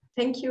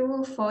 Thank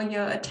you for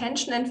your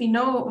attention. And we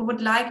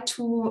would like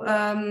to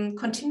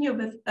continue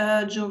with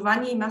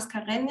Giovanni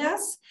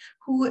Mascarenhas,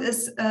 who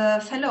is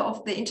a fellow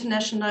of the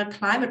International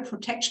Climate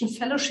Protection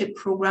Fellowship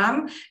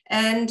Program,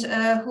 and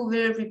who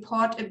will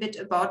report a bit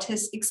about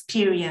his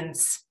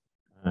experience.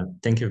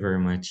 Thank you very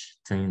much.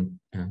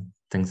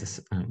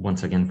 Thanks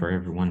once again for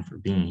everyone for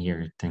being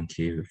here. Thank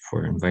you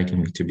for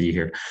inviting me to be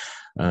here.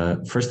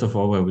 First of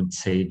all, I would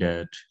say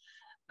that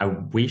I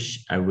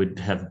wish I would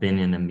have been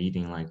in a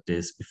meeting like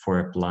this before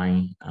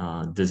applying.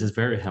 This is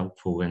very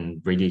helpful, and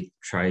really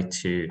try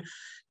to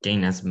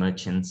gain as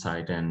much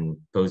insight and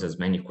pose as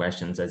many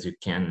questions as you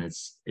can.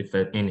 If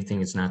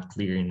anything is not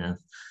clear enough,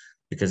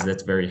 because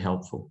that's very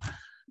helpful.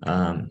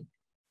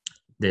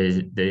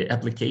 The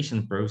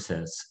application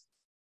process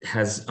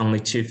has only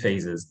 2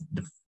 phases.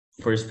 The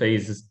first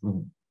phase is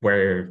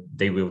where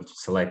they will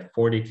select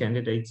 40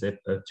 candidates, up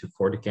to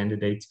 40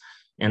 candidates,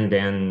 and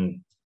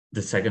then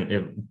the second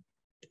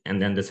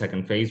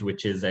phase,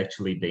 which is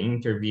actually the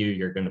interview.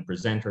 You're going to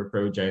present your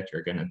project,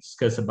 you're going to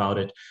discuss about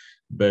it.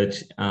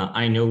 But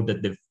I know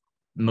that the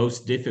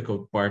most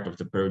difficult part of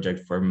the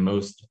project for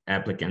most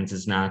applicants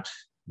is not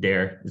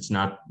there. It's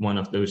not one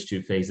of those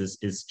 2 phases.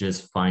 It's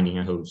just finding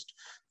a host,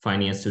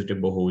 finding a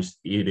suitable host.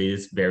 It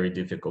is very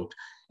difficult.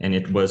 And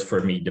it was,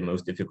 for me, the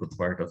most difficult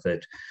part of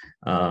it.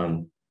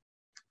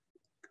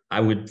 I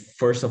would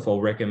first of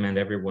all recommend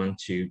everyone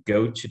to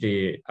go to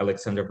the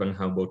Alexander von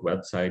Humboldt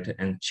website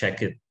and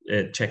check it.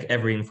 Check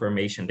every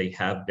information they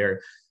have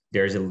there.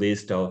 There's a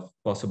list of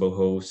possible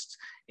hosts.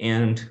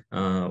 And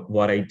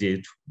what I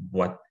did,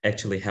 what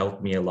actually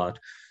helped me a lot,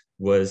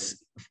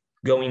 was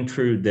going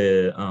through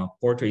the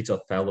portraits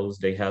of fellows.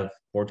 They have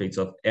portraits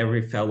of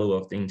every fellow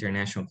of the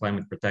International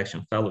Climate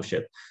Protection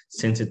Fellowship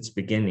since its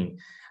beginning.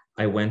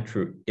 I went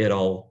through it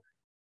all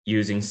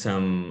using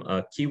some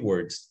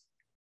keywords.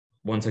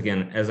 Once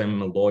again, as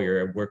I'm a lawyer,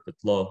 I work with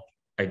law.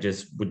 I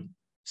just would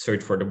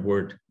search for the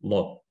word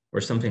law or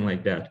something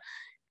like that.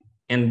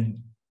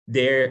 And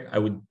there I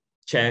would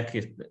check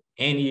if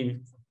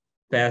any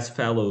past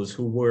fellows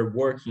who were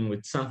working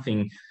with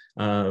something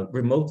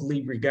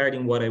remotely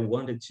regarding what I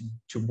wanted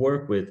to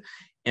work with.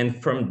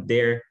 And from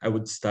there, I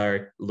would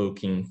start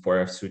looking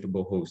for a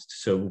suitable host.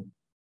 So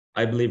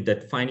I believe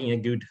that finding a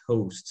good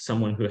host,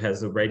 someone who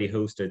has already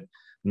hosted,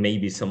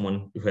 maybe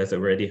someone who has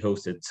already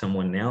hosted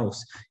someone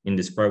else in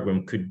this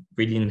program, could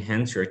really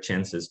enhance your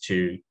chances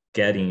to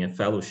getting a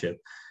fellowship.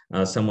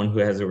 Someone who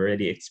has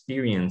already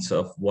experience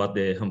of what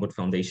the Humboldt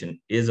Foundation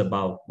is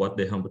about, what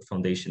the Humboldt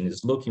Foundation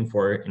is looking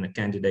for in a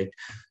candidate.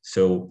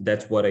 So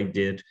that's what I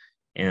did.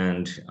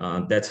 And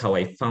that's how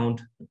I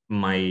found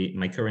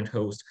my current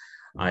host.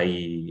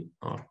 I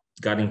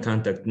got in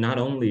contact not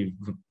only,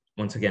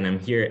 once again, I'm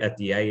here at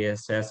the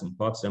IASS in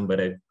Potsdam,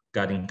 but I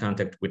got in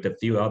contact with a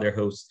few other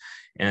hosts,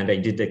 and I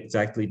did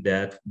exactly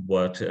that,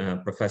 what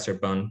Professor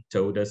Bonn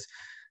told us.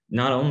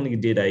 Not only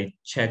did I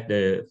check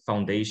the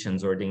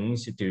foundations or the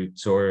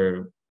institutes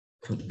or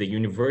the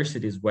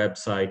university's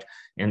website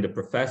and the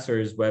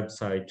professor's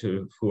website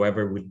to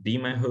whoever would be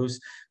my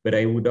host, but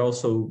I would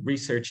also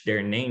research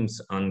their names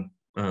on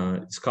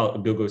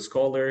Google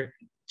Scholar,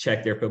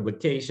 check their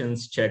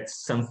publications, check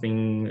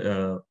something,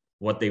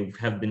 what they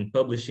have been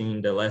publishing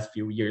in the last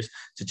few years,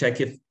 to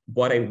check if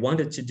what I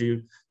wanted to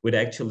do would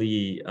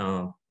actually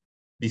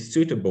be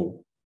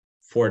suitable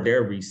for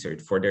their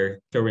research, for their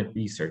current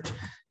research.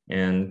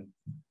 And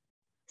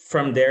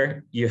from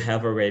there, you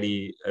have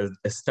already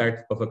a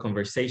start of a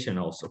conversation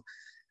also.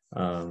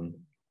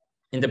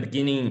 In the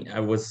beginning, I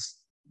was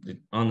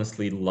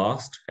honestly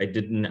lost. I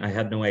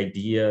had no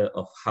idea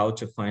of how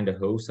to find a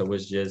host. I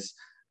was just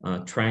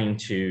trying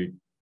to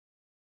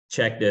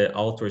check the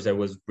authors I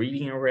was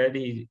reading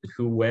already,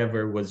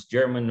 whoever was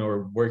German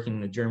or working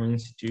in a German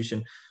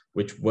institution,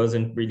 which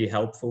wasn't really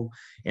helpful.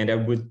 And I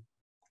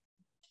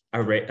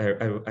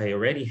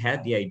already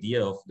had the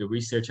idea of the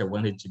research I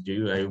wanted to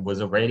do. I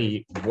was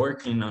already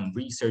working on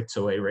research,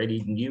 so I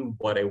already knew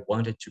what I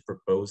wanted to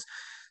propose.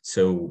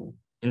 So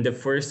in the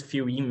first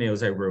few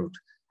emails I wrote,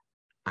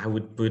 I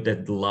would put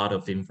a lot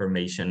of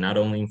information, not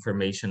only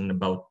information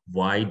about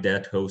why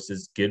that host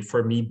is good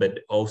for me, but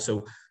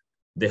also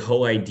the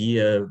whole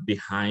idea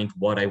behind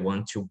what I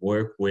want to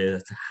work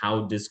with,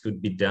 how this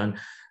could be done.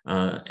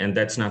 And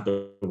that's not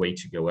the way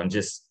to go. I'm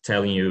just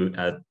telling you,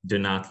 do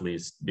not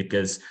list,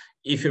 because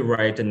if you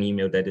write an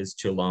email that is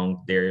too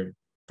long, they're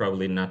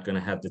probably not going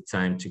to have the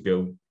time to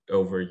go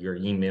over your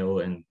email,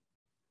 and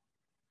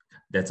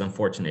that's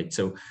unfortunate.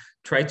 So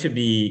try to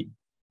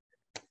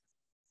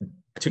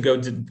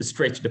go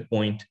straight to the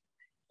point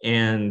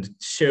and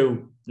show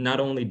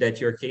not only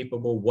that you're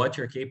capable, what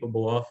you're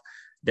capable of,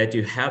 that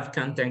you have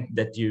content,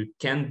 that you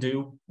can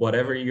do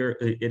whatever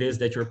it is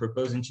that you're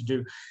proposing to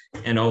do,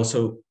 and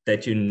also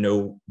that you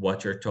know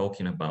what you're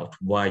talking about,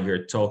 why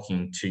you're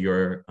talking to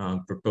your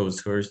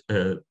proposed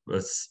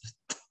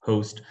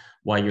host,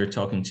 why you're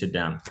talking to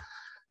them.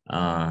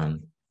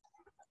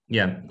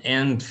 Yeah,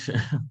 and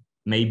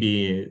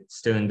maybe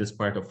still in this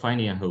part of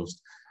finding a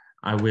host,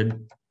 I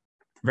would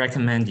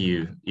recommend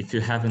you, if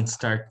you haven't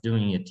started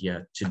doing it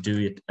yet, to do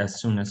it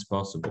as soon as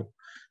possible,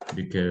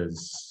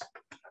 because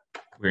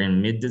we're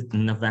in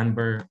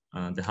mid-November,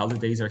 the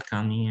holidays are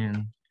coming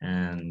in,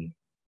 and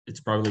it's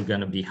probably going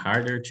to be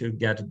harder to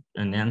get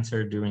an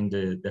answer during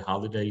the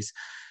holidays.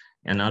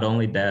 And not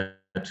only that,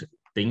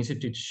 the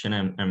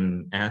institution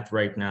I'm at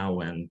right now,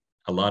 and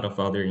a lot of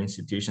other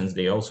institutions,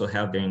 they also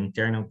have their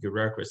internal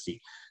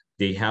bureaucracy.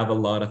 They have a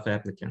lot of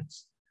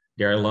applicants.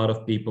 There are a lot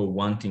of people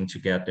wanting to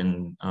get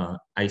an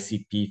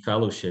ICP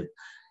fellowship,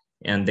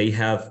 and they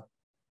have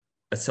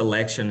a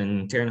selection, an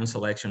internal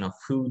selection of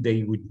who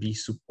they would be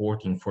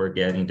supporting for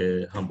getting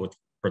the Humboldt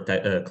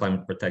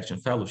Climate Protection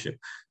Fellowship.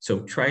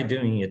 So try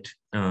doing it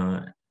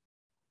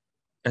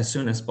as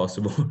soon as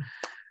possible.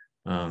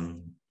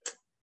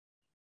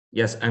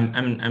 Yes,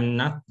 I'm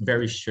not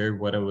very sure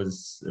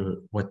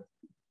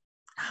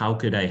how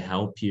could I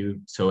help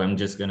you? So I'm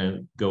just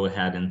gonna go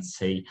ahead and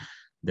say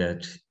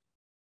that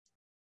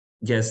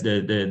yes,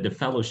 the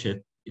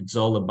fellowship, it's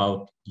all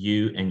about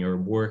you and your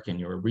work and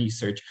your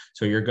research.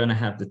 So you're going to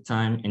have the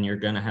time and you're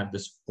going to have the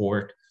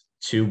support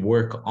to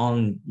work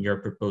on your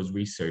proposed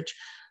research.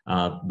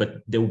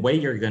 But the way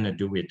you're going to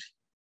do it,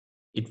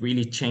 it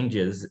really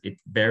changes. It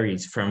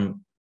varies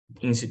from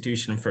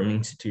institution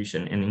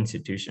and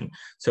institution.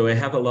 So I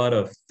have a lot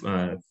of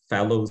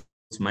fellows,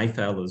 my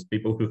fellows,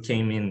 people who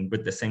came in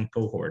with the same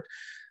cohort.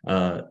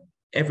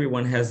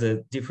 Everyone has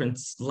a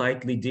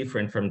slightly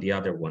different from the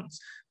other ones.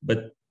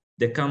 But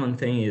the common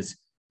thing is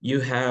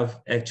you have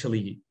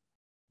actually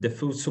the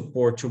full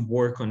support to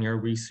work on your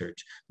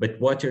research, but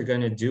what you're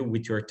going to do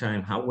with your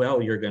time, how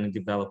well you're going to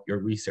develop your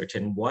research,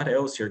 and what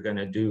else you're going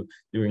to do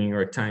during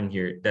your time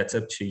here, that's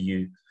up to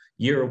you.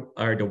 You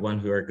are the one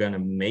who are going to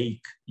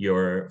make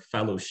your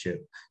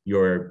fellowship,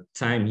 your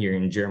time here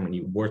in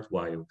Germany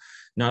worthwhile.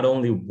 Not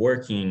only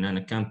working on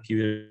a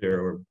computer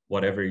or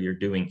whatever you're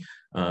doing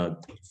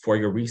for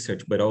your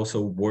research, but also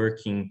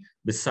working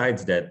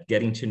besides that,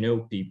 getting to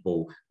know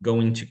people,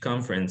 going to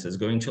conferences,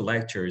 going to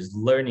lectures,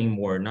 learning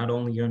more, not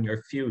only on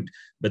your field,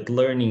 but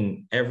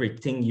learning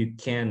everything you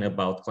can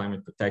about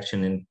climate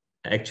protection, and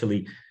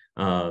actually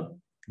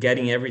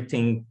getting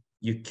everything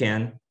you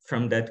can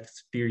from that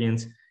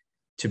experience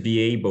to be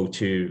able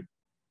to,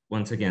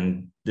 once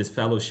again, this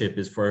fellowship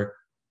is for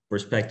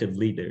prospective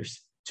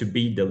leaders to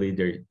be the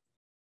leader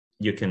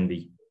you can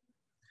be.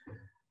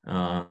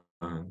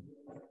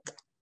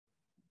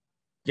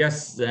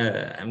 Yes,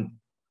 I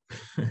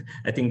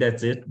think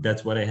that's it.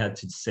 That's what I had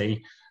to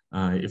say.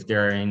 If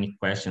there are any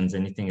questions,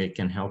 anything I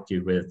can help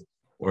you with,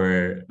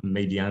 or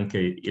maybe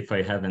Anke, if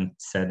I haven't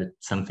said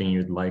something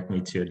you'd like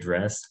me to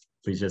address,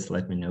 please just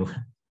let me know.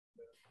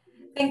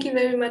 Thank you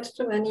very much,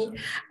 Giovanni.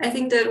 I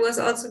think that was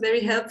also very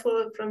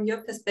helpful from your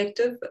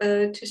perspective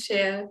to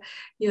share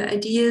your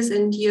ideas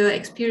and your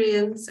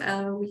experience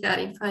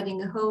regarding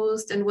finding a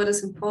host and what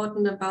is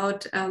important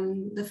about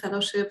the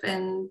fellowship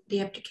and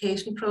the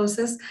application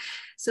process.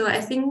 So I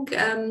think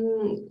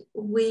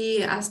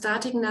we are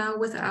starting now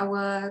with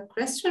our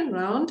question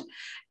round,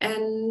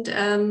 and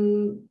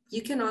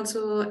you can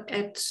also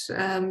add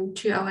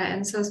to our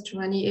answers,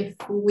 Giovanni, if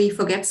we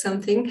forget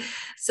something.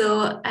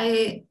 So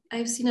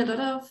I've seen a lot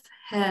of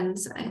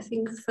hands. I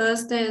think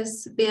first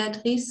there's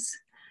Beatrice.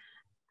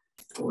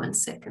 1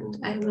 second,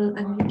 I will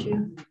unmute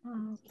you.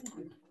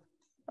 Okay.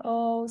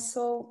 Oh,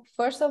 so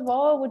first of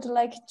all, I would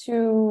like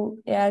to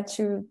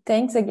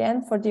thanks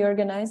again for the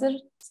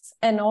organizers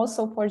and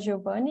also for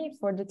Giovanni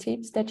for the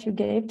tips that you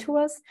gave to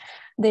us.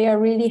 They are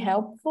really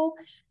helpful.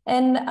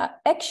 And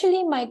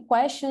actually, my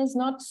question is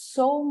not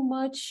so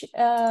much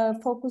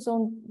focused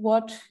on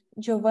what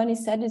Giovanni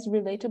said is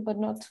related, but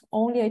not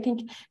only. I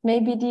think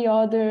maybe the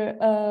other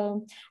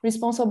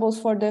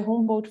responsibles for the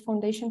Humboldt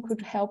Foundation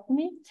could help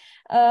me.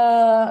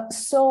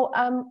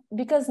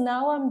 Because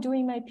now I'm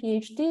doing my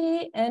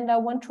PhD and I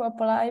want to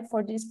apply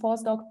for these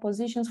postdoc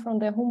positions from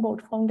the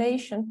Humboldt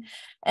Foundation.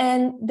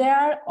 And there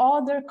are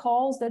other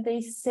calls that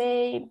they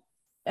say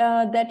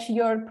that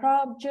your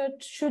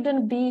project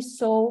shouldn't be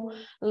so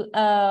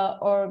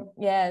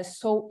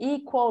so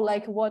equal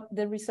like what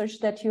the research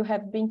that you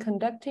have been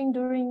conducting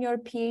during your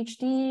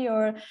PhD?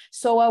 Or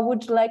so I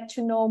would like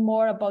to know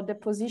more about the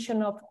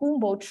position of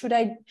Humboldt. Should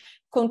I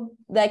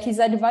is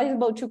it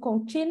advisable to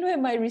continue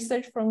my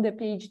research from the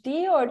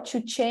PhD or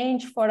to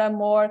change for a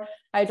more,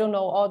 I don't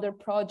know, other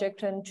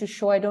project and to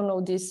show, I don't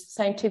know, this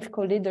scientific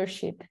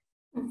leadership?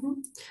 Mm-hmm.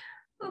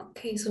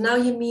 Okay, so now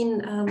you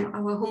mean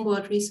our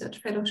Humboldt Research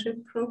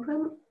Fellowship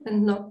Program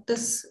and not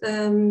this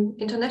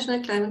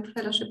International Climate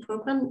Fellowship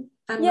Program?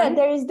 Yeah, right?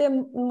 There is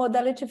the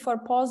modality for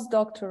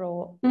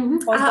postdoctoral.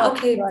 Mm-hmm.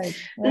 Okay. Right.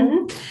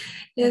 Mm-hmm.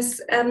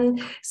 Yes,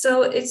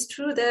 so it's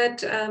true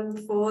that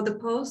for the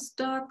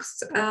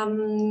postdocs,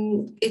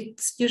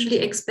 it's usually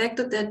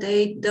expected that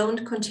they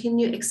don't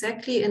continue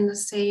exactly in the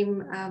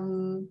same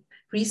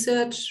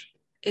research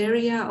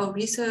area or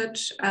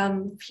research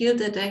field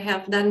that they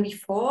have done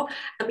before.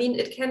 I mean,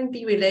 it can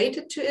be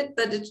related to it,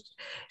 but it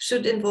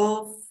should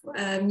involve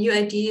new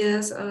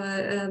ideas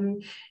or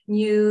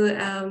new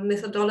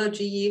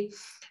methodology.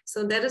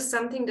 So that is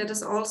something that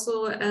is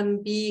also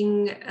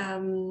being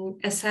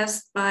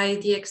assessed by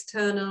the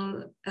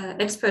external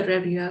expert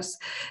reviewers.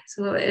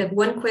 So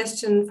one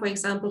question, for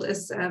example,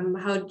 is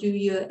how do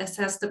you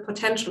assess the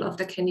potential of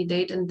the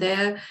candidate? And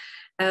there,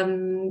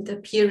 the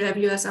peer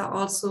reviewers are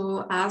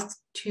also asked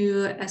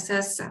to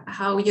assess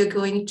how you're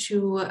going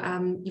to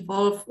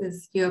evolve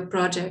with your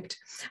project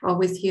or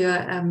with your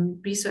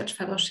research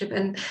fellowship.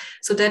 And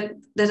so that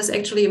is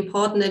actually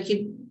important, that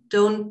you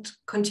don't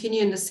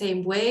continue in the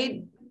same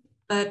way,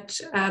 but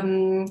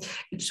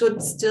it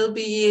should still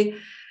be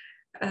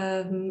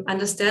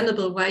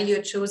understandable why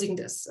you're choosing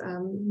this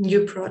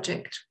new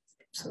project.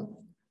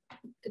 So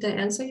did I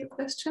answer your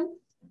question?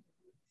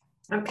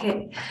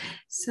 Okay,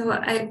 so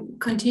I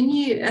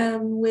continue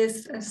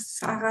with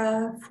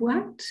Sarah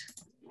Fuad.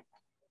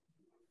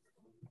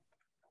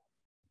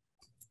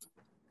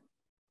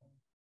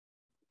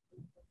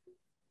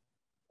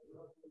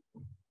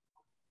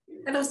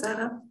 Hello,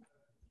 Sarah.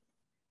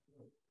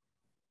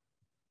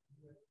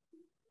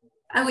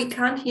 We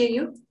can't hear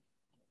you.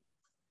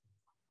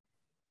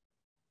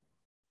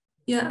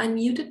 You're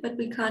unmuted, but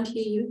we can't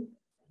hear you.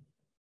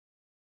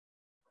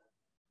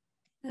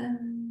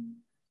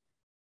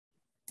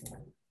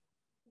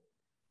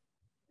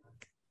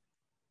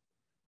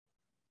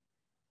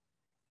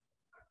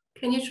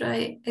 Can you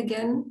try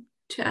again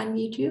to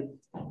unmute you?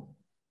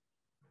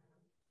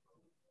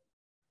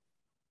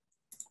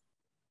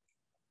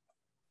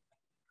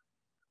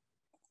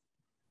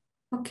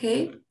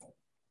 Okay.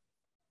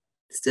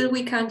 Still,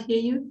 we can't hear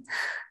you.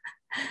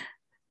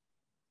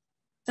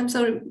 I'm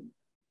sorry.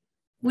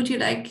 Would you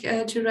like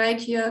to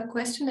write your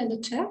question in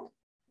the chat?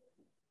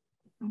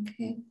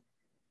 Okay.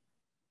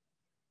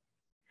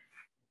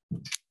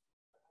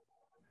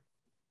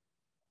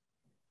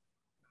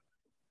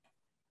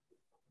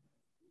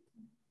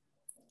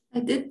 I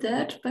did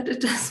that, but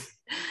it doesn't.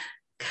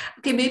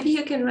 Okay, maybe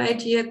you can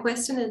write your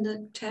question in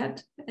the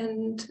chat,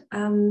 and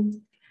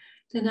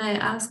then I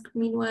ask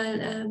meanwhile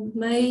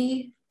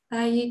Mai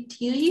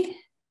Tiri.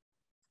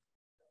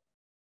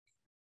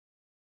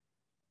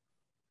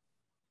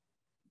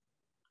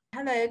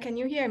 Hello, can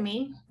you hear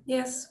me?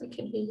 Yes, we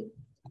can hear you.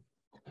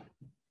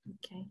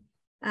 Okay.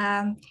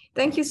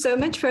 Thank you so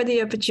much for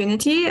the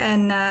opportunity,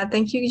 and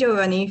thank you,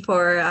 Giovanni,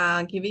 for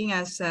giving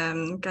us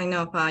kind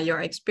of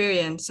your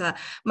experience.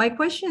 My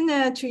question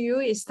to you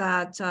is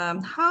that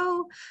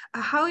how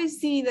is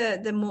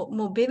the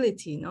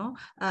mobility? No,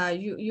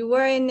 you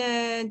were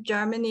in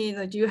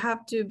Germany. Do you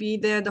have to be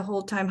there the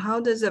whole time?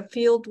 How does the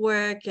field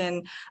work?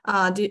 And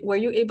were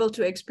you able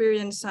to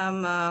experience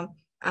some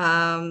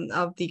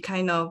of the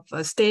kind of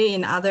stay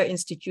in other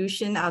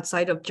institutions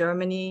outside of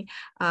Germany?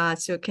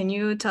 So can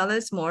you tell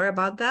us more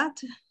about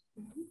that?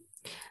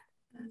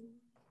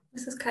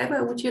 Mrs.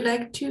 Kaiber, would you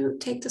like to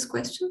take this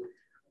question?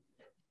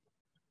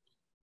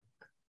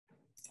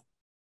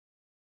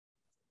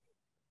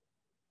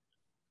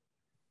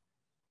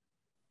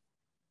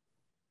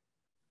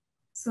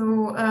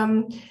 So,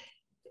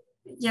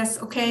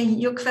 yes, okay,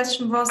 your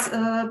question was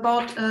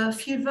about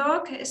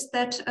fieldwork. Is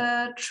that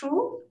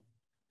true?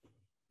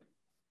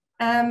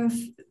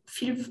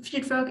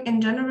 Fieldwork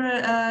in general,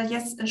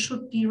 yes,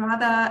 should be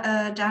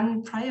rather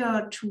done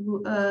prior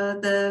to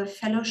the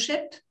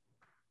fellowship.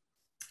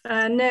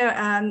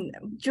 No,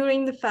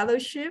 during the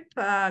fellowship,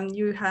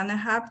 you kind of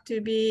have to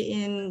be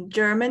in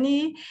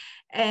Germany.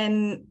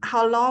 And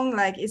how long,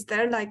 like, is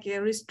there like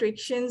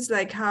restrictions,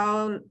 like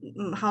how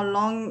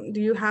long do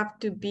you have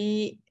to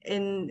be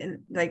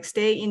in like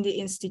stay in the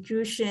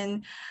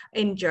institution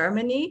in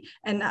Germany,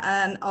 and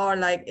or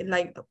like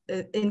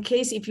in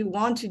case if you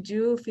want to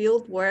do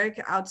field work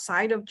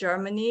outside of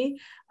Germany,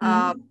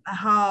 how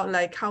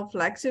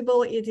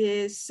flexible it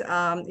is?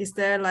 Is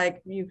there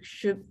like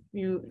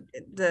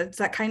that's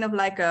that kind of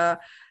like a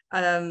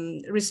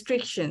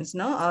restrictions,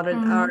 no,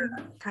 or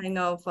kind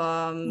of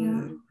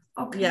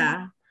Okay.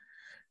 yeah.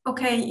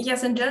 Okay,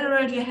 yes, in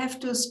general, you have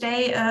to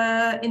stay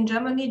in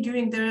Germany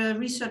during the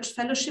research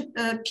fellowship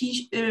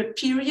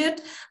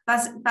period,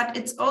 but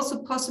it's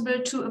also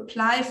possible to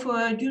apply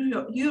for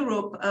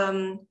Europe,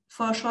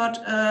 for a short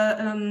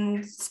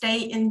stay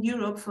in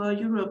Europe, for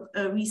Europe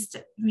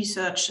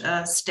research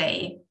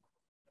stay.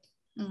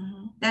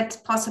 Mm-hmm. That's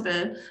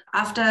possible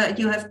after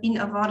you have been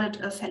awarded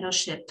a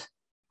fellowship.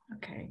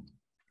 Okay,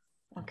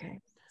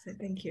 okay, so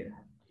thank you.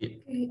 Yeah,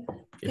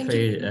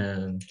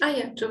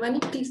 Giovanni,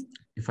 please.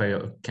 If I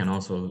can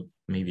also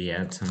maybe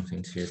add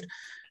something to it.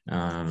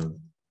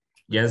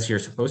 Yes, you're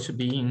supposed to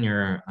be in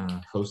your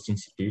host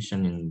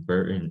institution in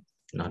Berlin,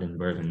 not in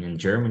Berlin, in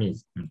Germany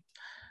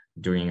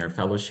during your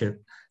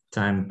fellowship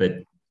time,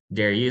 but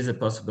there is a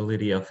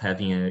possibility of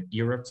having a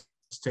Europe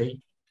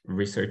stay,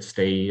 research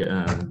stay,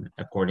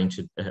 according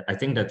to, I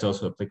think that's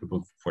also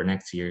applicable for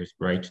next year,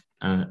 right,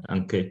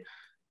 Anke?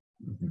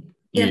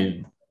 Yeah.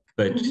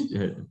 But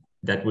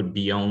that would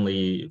be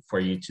only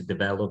for you to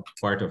develop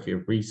part of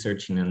your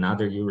research in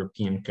another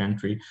European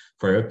country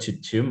for up to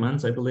 2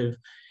 months, I believe.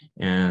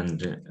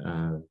 And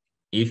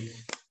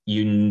if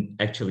you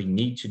actually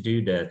need to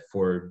do that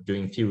for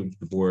doing field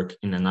work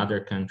in another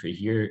country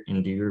here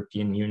in the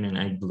European Union,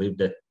 I believe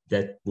that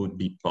that would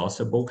be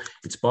possible.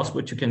 It's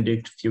possible you can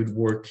do field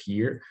work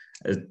here,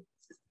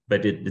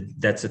 but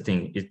that's the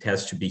thing. It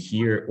has to be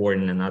here or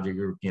in another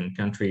European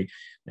country,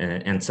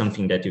 and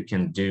something that you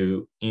can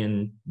do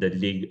in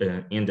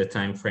the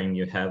time frame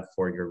you have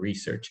for your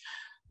research.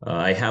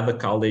 I have a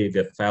colleague,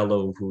 a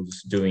fellow,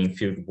 who's doing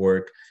field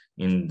work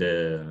in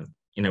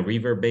a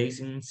river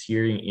basins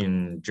here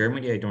in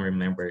Germany. I don't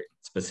remember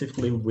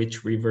specifically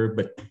which river,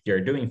 but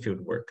they're doing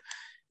field work.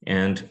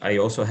 And I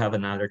also have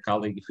another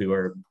colleague who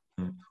are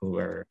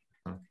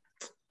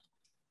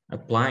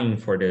applying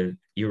for the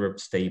Europe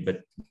stay,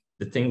 but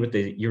the thing with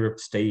the Europe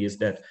stay is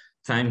that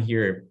time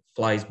here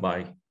flies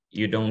by.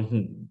 You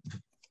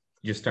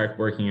start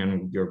working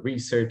on your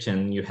research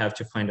and you have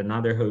to find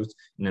another host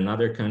in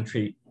another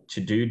country to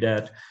do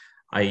that.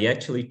 I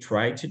actually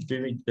tried to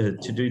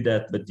do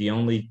that, but the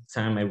only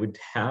time I would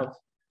have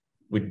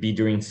would be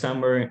during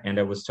summer, and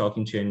I was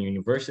talking to a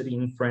university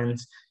in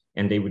France,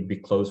 and they would be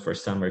closed for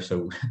summer,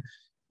 so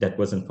that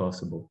wasn't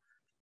possible.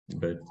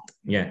 But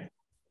yeah,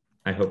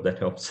 I hope that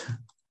helps.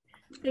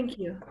 Thank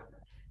you.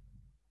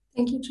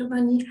 Thank you,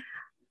 Giovanni.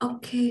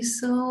 Okay,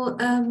 so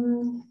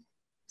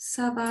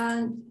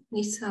Saba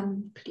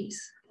Nisam, please.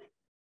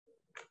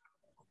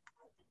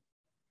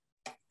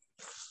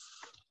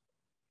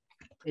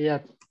 Yeah,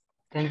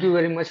 thank you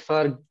very much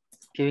for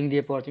giving the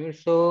opportunity.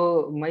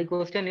 So my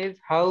question is,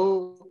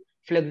 how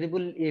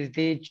flexible is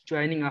the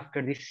joining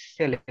after this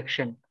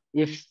selection?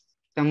 If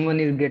someone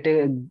is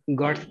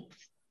got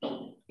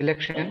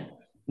selection,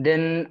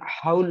 then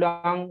how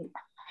long,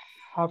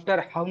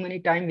 after how many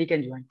time we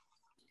can join?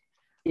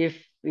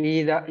 If he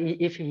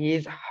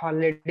is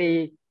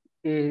already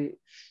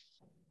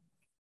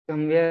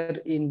somewhere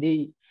in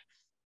the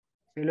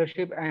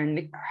fellowship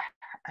and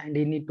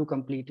he need to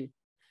complete it.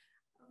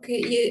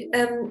 Okay,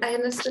 I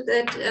understood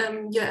that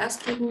you're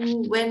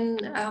asking when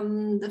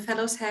the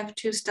fellows have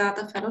to start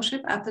the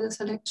fellowship after the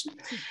selection.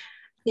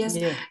 Yes,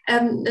 yeah.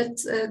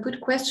 That's a good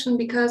question,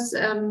 because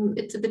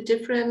it's a bit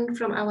different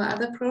from our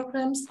other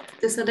programs.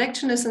 The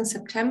selection is in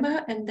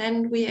September, and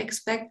then we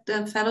expect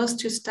the fellows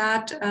to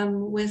start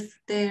with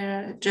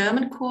their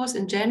German course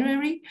in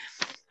January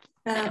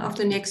of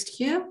the next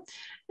year,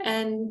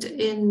 and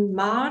in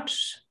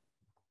March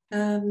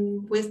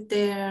with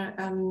their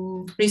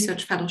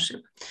research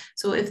fellowship.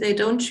 So if they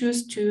don't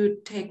choose to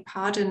take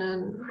part in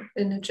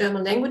a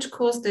German language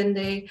course, then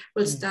they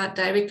will start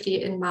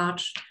directly in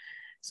March.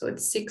 So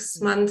it's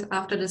 6 months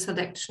after the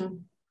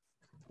selection.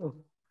 Oh,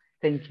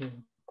 thank you.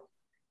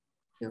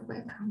 You're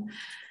welcome.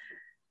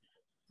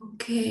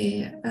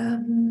 Okay,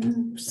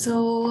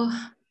 so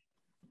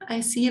I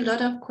see a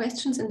lot of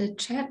questions in the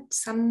chat.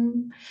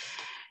 Some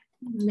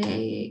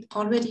may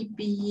already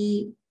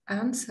be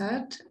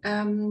answered.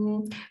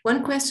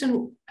 One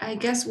question, I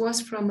guess,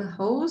 was from a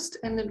host,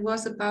 and it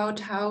was about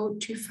how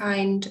to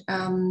find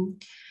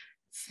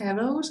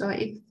fellows, or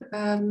if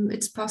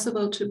it's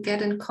possible to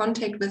get in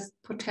contact with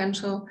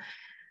potential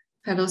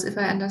fellows, if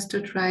I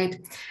understood right.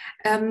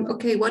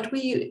 Okay, what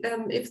we,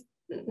 if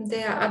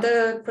there are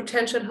other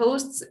potential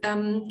hosts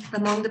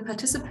among the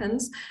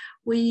participants,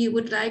 we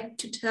would like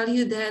to tell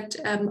you that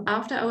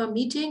after our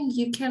meeting,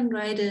 you can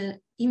write an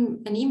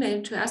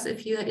email to us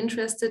if you are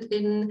interested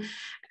in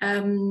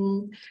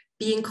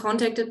being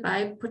contacted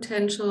by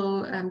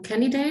potential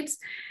candidates.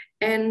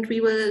 And we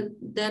will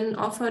then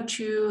offer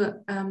to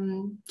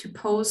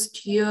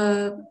post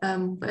your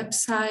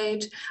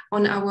website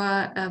on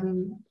our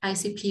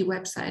ICP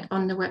website,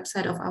 on the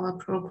website of our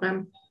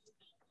program,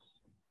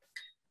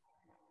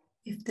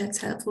 if that's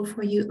helpful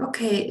for you.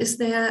 Okay, is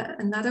there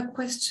another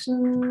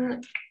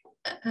question?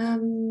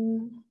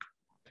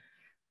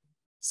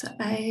 So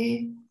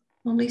I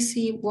only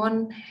see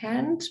one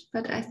hand,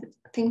 but I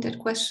think that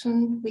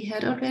question we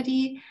had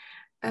already.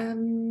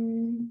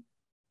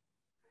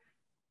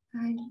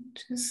 I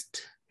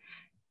just,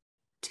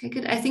 take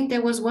it. I think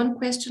there was one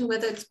question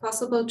whether it's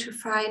possible to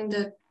find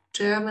a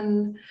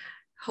German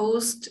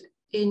host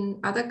in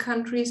other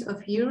countries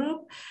of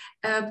Europe.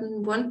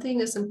 One thing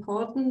is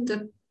important,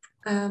 the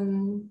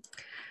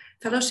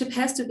fellowship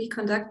has to be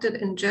conducted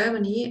in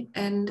Germany,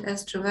 and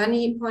as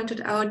Giovanni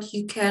pointed out,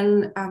 you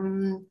can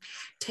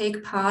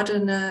take part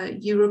in a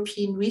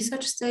European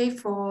research stay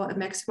for a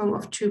maximum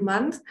of 2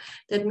 months.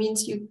 That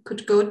means you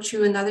could go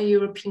to another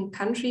European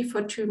country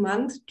for 2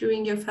 months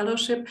during your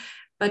fellowship,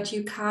 but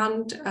you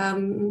can't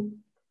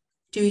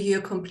do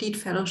your complete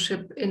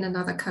fellowship in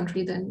another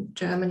country than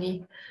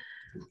Germany.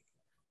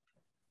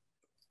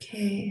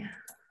 Okay,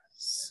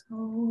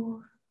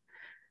 so,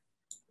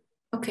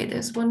 okay,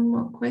 there's one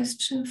more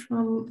question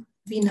from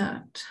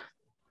Vinat.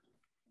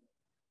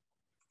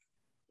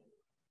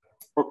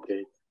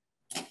 Okay,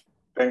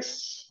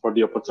 thanks for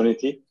the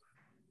opportunity.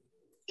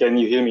 Can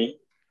you hear me?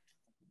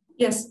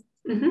 Yes.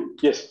 Mm-hmm.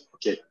 Yes,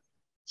 okay.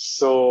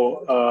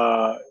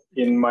 So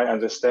in my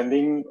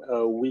understanding,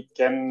 we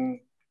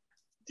can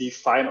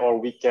define or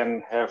we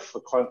can have a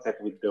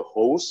contact with the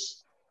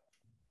host,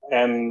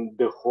 and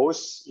the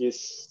host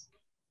is,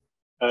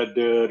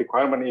 the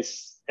requirement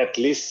is at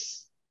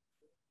least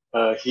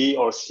he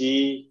or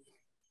she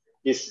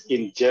is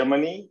in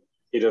Germany,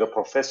 either a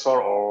professor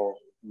or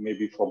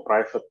maybe from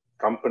private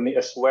company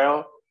as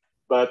well.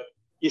 But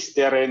is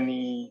there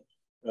any,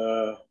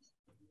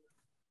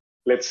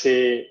 let's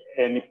say,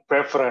 any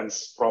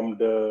preference from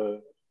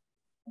the,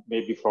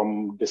 maybe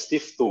from the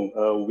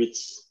Stiftung, which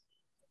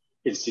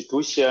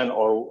institution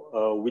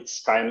or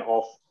which kind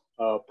of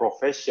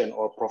profession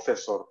or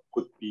professor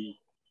could be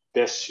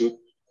best suited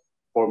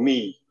for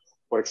me,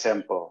 for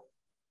example,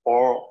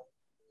 or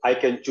I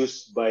can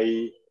choose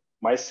by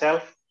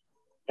myself,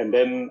 and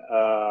then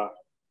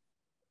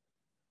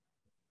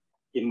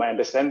in my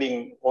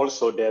understanding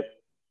also that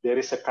there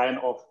is a kind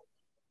of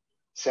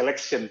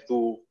selection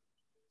to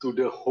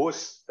the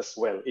host as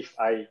well, if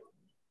I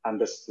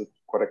understood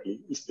correctly.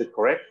 Is that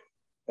correct?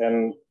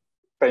 And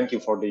thank you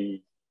for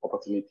the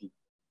opportunity.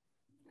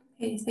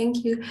 Okay,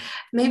 thank you.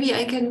 Maybe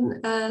I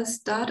can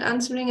start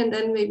answering, and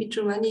then maybe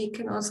Giovanni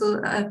can also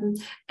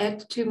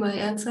add to my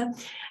answer.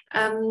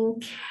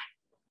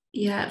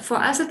 Yeah, for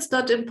us, it's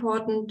not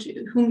important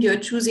whom you're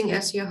choosing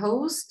as your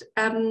host.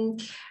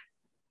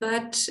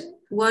 But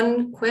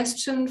one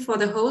question for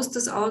the host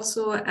is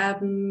also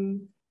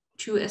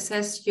to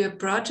assess your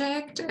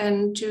project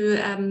and to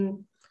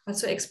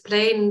also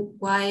explain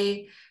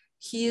why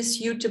he is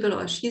suitable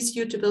or she is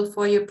suitable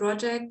for your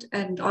project.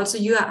 And also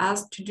you are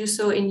asked to do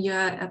so in your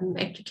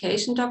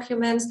application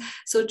documents.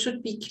 So it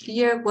should be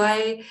clear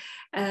why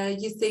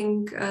you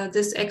think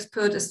this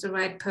expert is the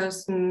right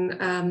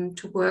person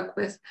to work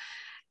with.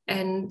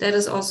 And that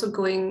is also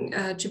going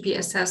to be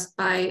assessed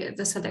by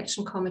the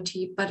selection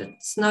committee, but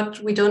it's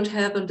not, we don't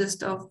have a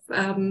list of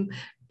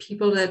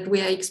people that we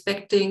are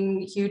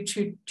expecting you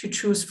to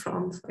choose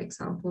from, for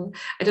example.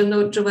 I don't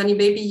know, Giovanni,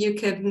 maybe you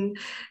can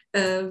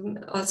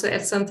also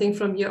add something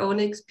from your own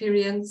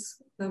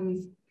experience,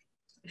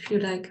 if you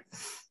like.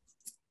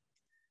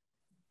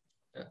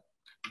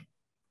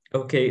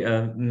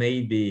 Okay,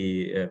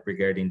 maybe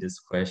regarding this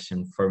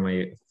question from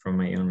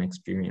my own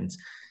experience,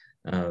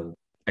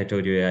 I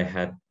told you I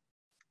had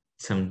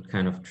some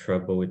kind of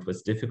trouble. It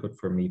was difficult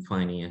for me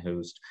finding a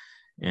host.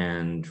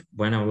 And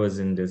when I was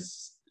in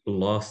this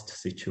lost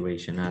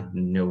situation, not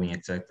knowing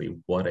exactly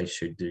what I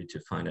should do to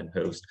find a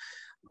host,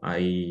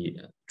 I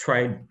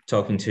tried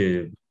talking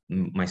to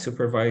my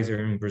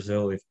supervisor in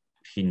Brazil if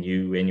he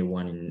knew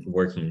anyone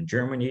working in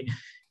Germany.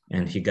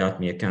 And he got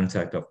me a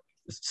contact of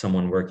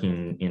someone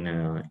working in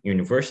a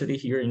university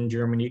here in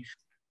Germany,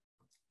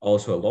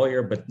 also a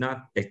lawyer, but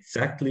not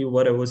exactly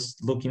what I was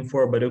looking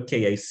for. But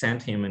okay, I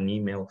sent him an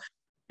email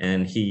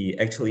and he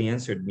actually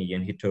answered me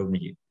and he told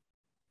me,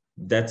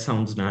 that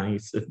sounds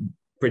nice,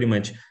 pretty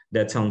much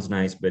that sounds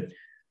nice, but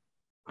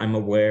I'm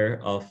aware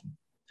of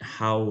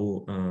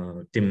how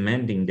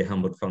demanding the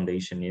Humboldt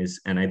Foundation is,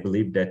 and I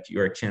believe that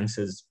your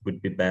chances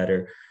would be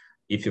better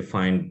if you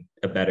find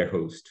a better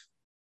host.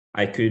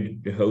 I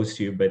could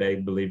host you, but I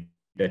believe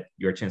that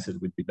your chances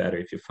would be better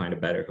if you find a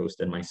better host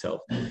than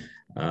myself.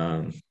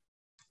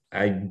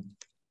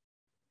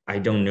 I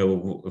don't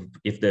know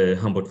if the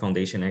Humboldt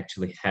Foundation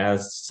actually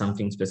has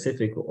something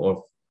specific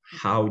of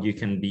how you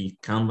can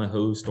become a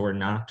host or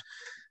not,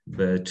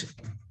 but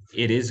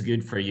it is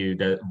good for you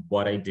that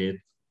what I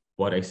did,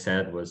 what I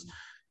said was,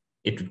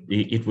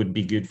 it would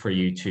be good for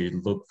you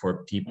to look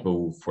for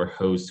people, for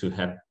hosts who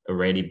have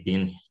already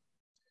been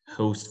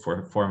hosts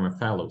for former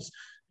fellows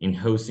in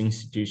host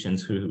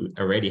institutions who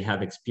already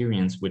have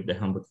experience with the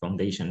Humboldt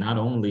Foundation, not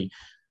only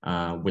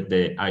with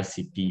the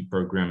ICP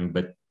program,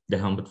 but the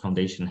Humboldt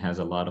Foundation has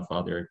a lot of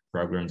other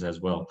programs as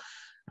well.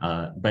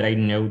 But I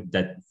know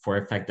that for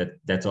a fact that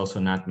that's also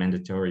not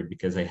mandatory,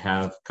 because I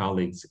have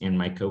colleagues in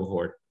my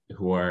cohort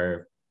who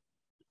are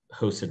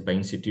hosted by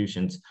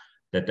institutions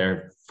that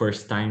are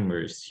first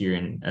timers here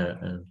in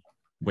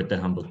with the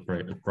Humboldt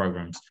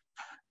programs.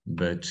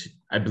 But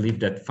I believe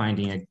that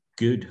finding a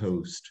good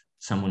host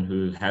someone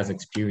who has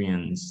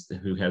experience,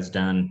 who has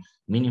done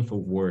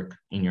meaningful work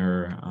in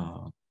your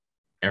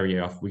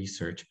area of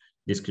research,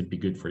 this could be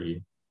good for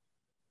you.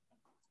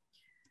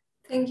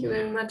 Thank you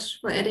very much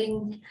for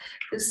adding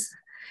this.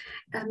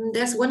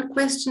 There's one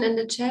question in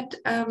the chat.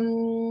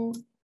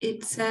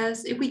 It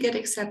says, if we get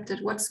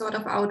accepted, what sort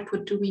of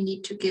output do we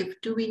need to give?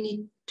 Do we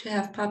need to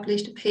have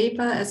published a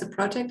paper as a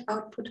project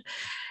output?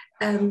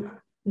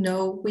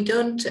 No, we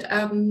don't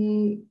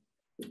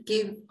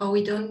give, or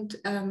we don't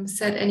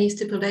set any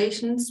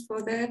stipulations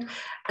for that.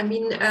 I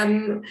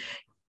mean,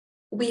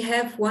 we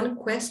have one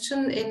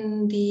question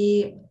in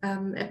the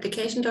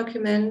application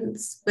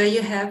documents where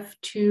you have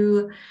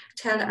to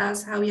tell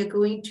us how you're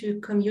going to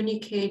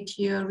communicate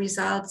your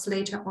results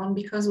later on,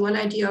 because one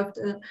idea of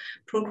the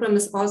program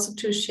is also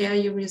to share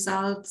your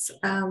results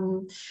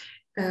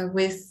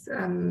with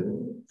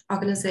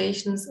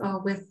organizations or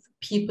with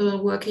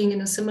people working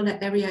in a similar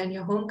area in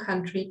your home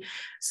country.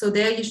 So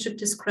there you should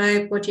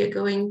describe what you're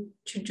going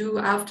to do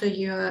after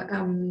your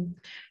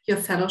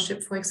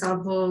fellowship, for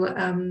example,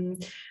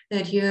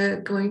 that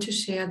you're going to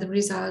share the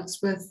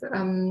results with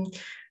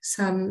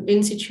some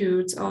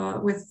institutes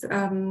or with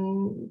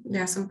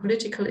some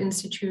political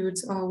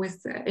institutes or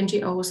with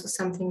NGOs or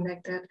something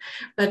like that.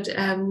 But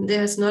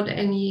there's not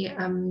any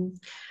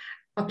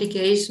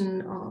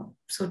obligation, or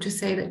so to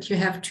say, that you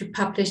have to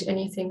publish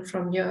anything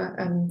from your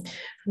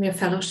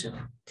fellowship.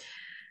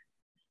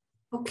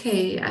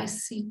 Okay, I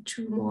see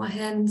two more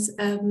hands.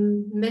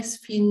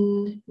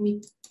 Mesfin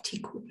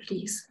Mitiku,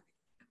 please.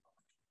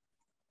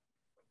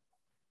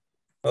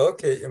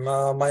 Okay,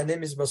 my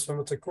name is Mesfin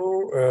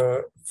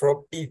Mitiku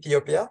from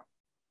Ethiopia.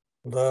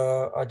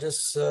 I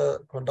just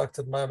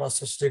conducted my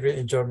master's degree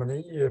in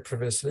Germany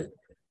previously.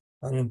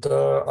 And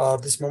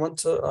at this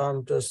moment,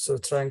 I'm just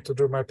trying to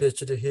do my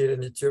PhD here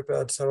in Ethiopia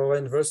at Addis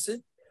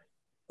University.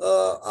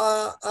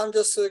 I'm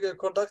just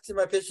conducting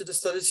my PhD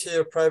studies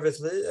here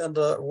privately, and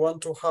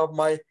want to have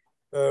my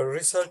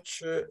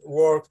research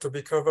work to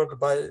be covered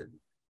by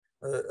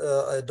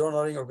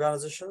donoring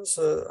organizations.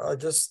 I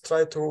just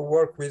try to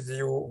work with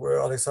you,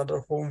 Alexander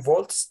von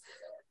Humboldt.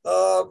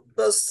 I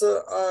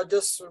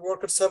just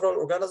work at several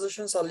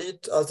organizations. I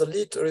lead as a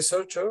lead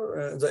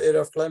researcher in the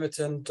area of climate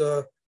and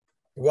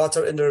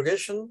water and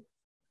irrigation.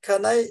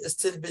 Can I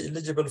still be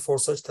eligible for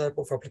such type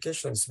of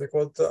applications?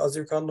 Because as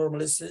you can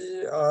normally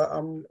see,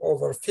 I'm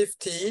over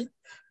 50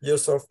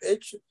 years of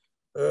age.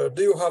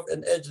 Do you have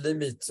an age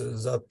limit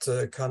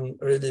that can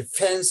really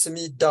fence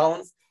me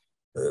down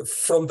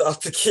from the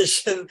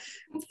application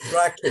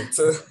bracket?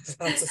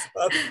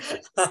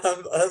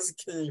 I'm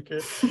asking.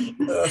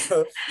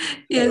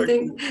 Yeah,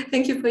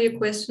 thank you for your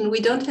question. We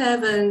don't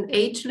have an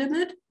age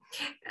limit.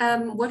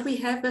 What we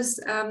have is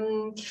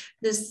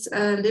this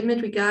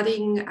limit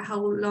regarding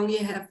how long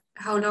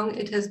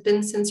it has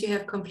been since you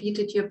have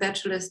completed your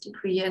bachelor's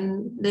degree,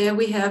 and there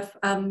we have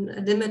a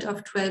limit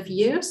of 12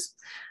 years.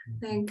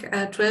 Like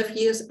 12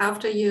 years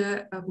after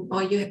you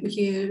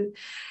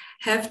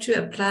have to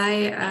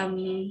apply.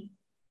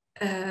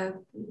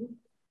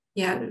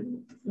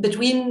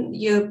 Between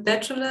your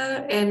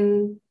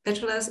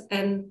bachelor's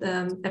and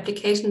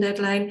application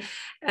deadline,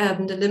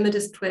 the limit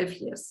is 12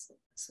 years.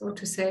 So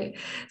to say,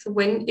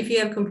 if you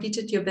have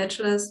completed your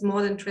bachelor's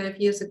more than 12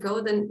 years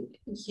ago, then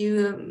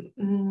you're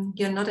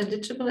not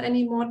eligible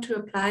anymore to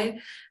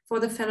apply for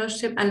the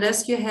fellowship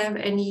unless you have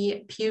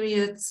any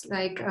periods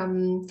like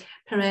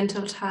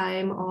parental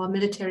time or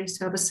military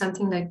service,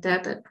 something like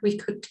that, that we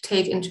could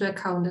take into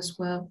account as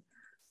well.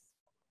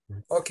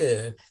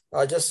 Okay,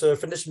 I just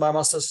finished my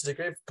master's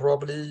degree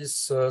probably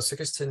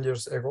 16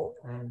 years ago.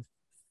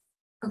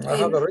 Okay. I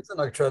have a reason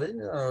actually,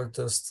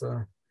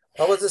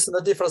 I was just in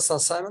a different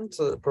assignment,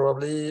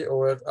 probably,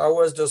 or I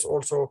was just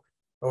also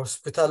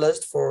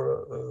hospitalized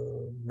for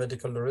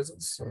medical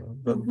reasons.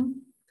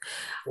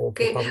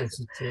 Okay.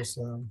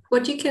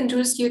 What you can do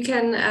is you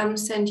can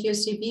send your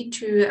CV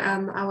to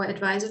our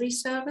advisory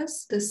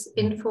service, this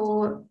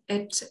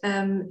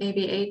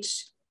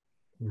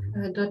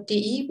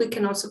info@abh.de. We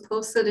can also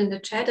post it in the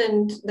chat,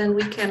 and then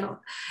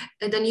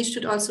then you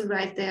should also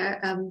write there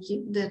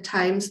the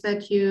times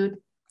that you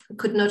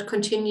could not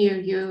continue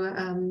your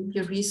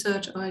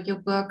research or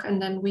your work,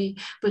 and then we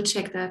will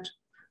check that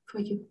for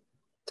you.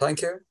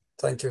 Thank you.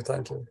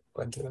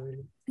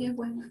 You're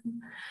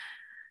welcome.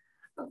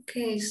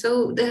 Okay,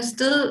 so there's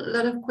still a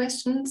lot of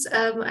questions.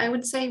 I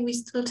would say we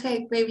still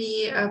take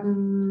maybe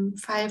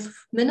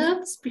 5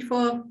 minutes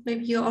before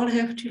maybe you all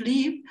have to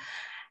leave.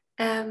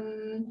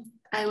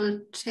 I will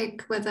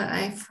check whether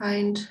I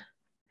find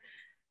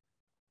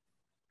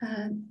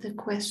the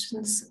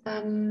questions.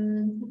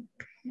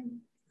 Okay.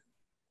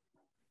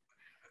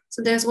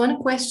 So there's one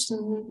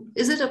question: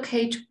 is it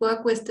okay to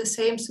work with the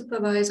same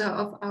supervisor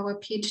of our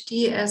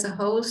PhD as a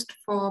host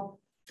for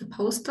the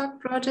postdoc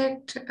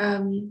project?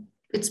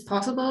 It's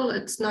possible.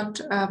 It's not.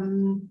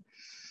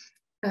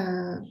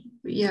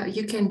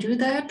 You can do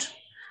that.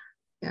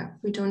 Yeah,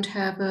 we don't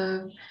have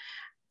a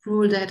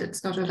rule that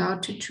it's not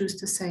allowed to choose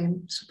the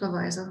same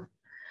supervisor.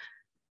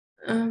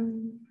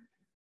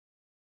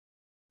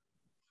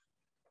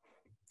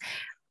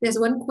 There's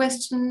one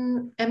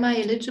question, am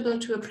I eligible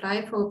to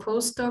apply for a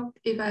postdoc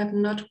if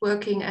I'm not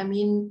working, I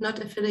mean, not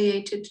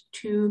affiliated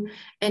to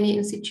any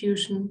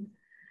institution?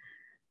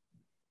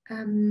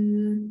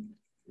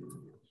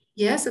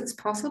 Yes, it's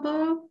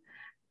possible.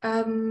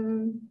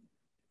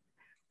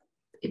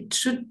 It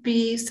should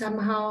be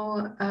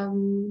somehow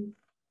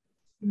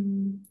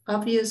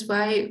obvious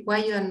why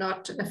you are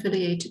not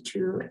affiliated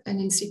to an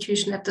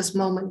institution at this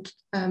moment.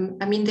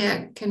 I mean,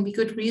 there can be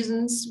good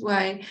reasons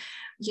why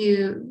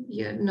you're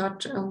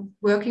not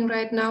working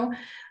right now.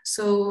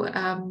 So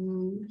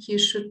you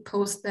should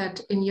post that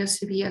in your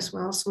CV as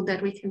well, so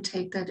that we can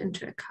take that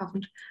into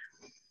account.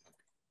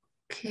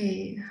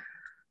 Okay.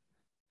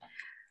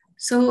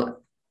 So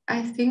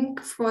I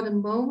think for the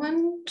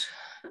moment,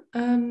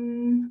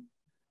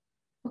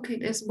 okay,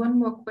 there's one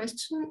more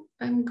question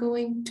I'm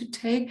going to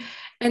take.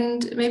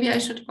 And maybe I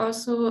should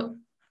also,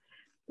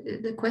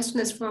 the question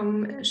is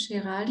from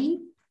Sherali.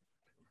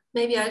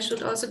 Maybe I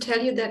should also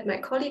tell you that my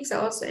colleagues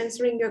are also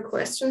answering your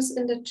questions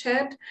in the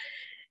chat.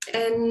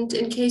 And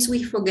in case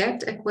we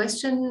forget a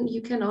question,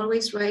 you can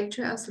always write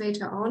to us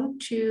later on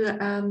to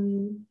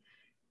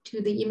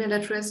the email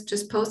address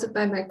just posted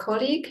by my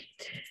colleague.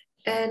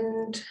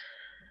 And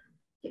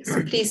yes,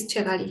 please,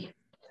 Sherali.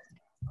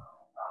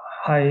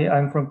 Hi,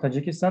 I'm from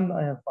Tajikistan.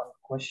 I have one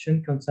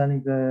question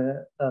concerning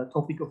the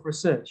topic of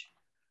research.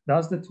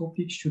 Does the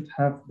topic should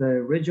have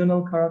the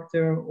regional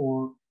character,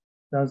 or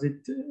does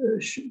it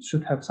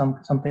should have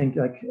something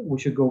like we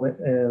should go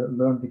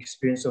learn the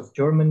experience of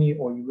Germany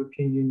or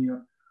European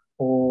Union,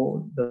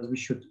 or does we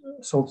should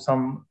solve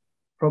some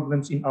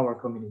problems in our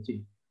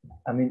community?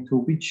 I mean, to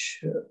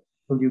which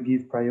will you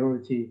give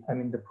priority? I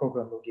mean, the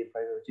program will give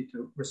priority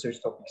to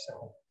research topics.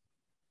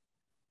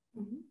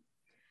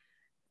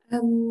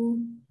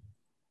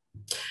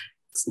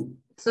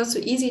 It's not so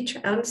easy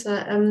to answer.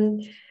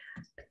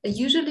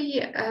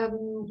 Usually,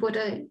 what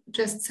I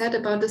just said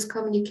about this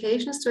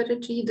communication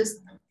strategy,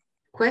 this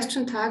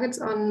question targets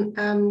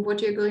on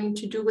what you're going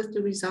to do with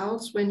the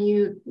results when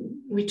you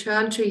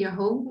return to your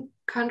home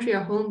country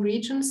or home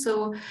region.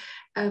 So,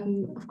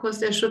 of course,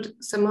 there should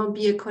somehow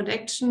be a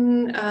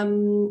connection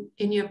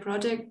in your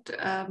project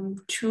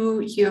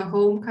to your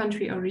home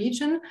country or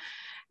region.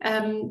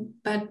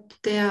 But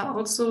there are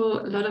also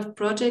a lot of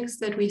projects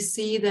that we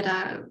see that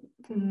are,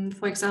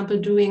 for example,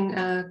 doing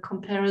a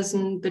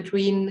comparison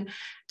between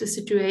the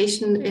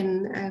situation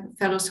in a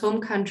fellow's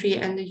home country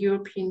and the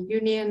European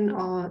Union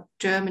or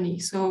Germany.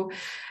 So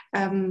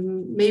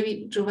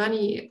maybe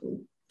Giovanni,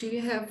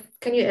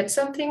 can you add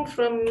something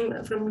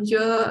from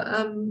your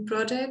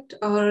project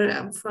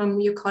or from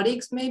your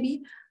colleagues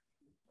maybe?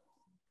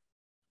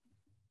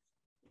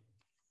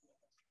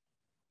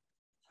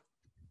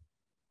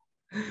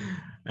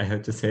 I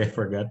have to say I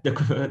forgot the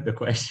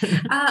question.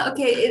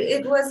 Okay,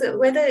 it was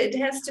whether it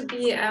has to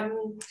be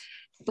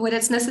whether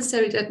it's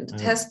necessary that it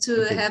has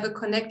to have a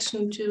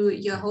connection to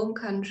your home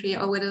country,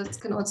 or whether it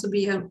can also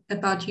be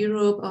about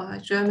Europe or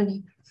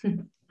Germany.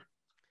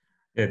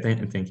 Yeah,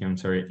 thank you. I'm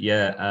sorry.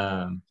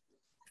 Yeah,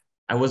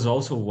 I was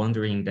also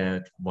wondering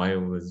that while I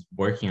was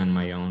working on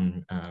my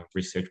own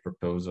research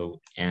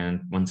proposal,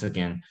 and once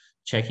again,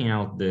 checking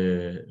out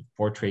the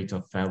portraits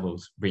of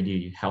fellows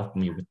really helped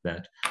me with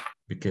that,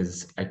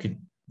 because I could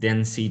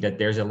then see that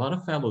there's a lot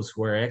of fellows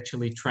who are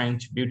actually trying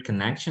to build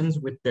connections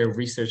with their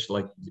research,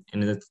 like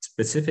in a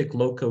specific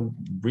local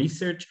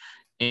research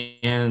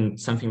and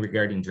something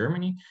regarding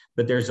Germany.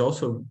 But there's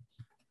also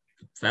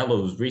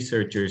fellows,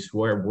 researchers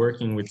who are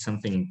working with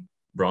something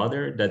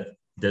broader that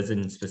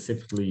doesn't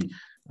specifically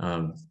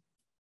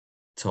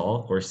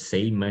talk or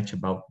say much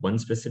about one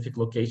specific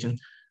location.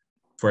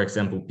 For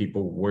example,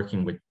 people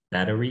working with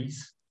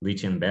batteries,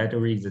 lithium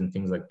batteries and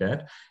things like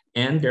that.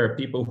 And there are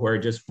people who are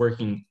just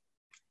working,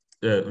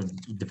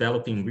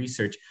 developing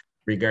research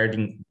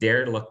regarding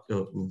their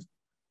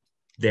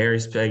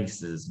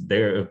spaces,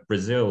 their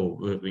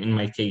Brazil, in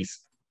my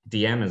case,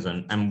 the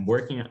Amazon. I'm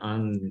working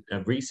on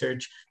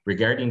research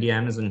regarding the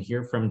Amazon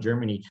here from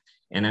Germany,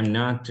 and I'm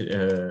not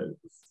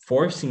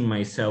forcing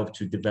myself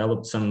to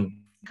develop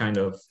some kind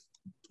of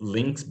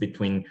links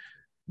between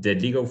the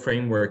legal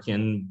framework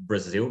in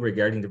Brazil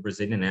regarding the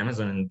Brazilian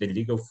Amazon and the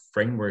legal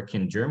framework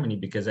in Germany,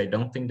 because I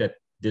don't think that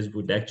this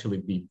would actually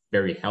be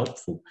very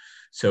helpful.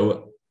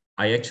 So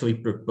I actually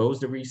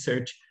propose the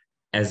research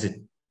as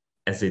it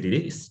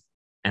is,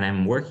 and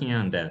I'm working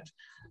on that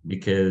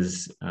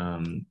because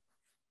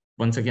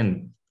once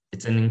again,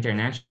 it's an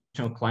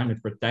international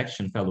climate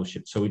protection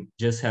fellowship, so it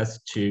just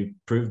has to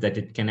prove that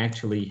it can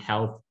actually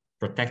help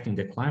protecting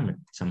the climate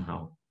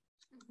somehow.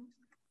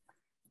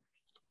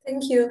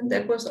 Thank you.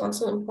 That was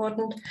also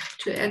important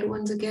to add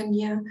once again.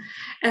 Yeah,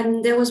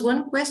 and there was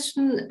one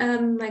question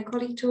my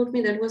colleague told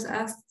me that was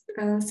asked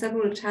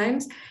several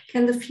times.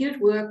 Can the field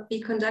work be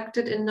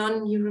conducted in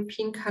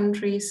non-European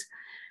countries?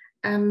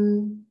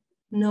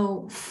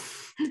 No,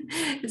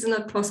 it's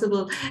not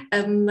possible.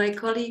 My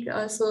colleague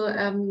also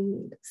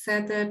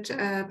said that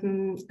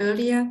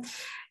earlier.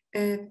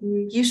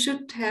 you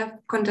should have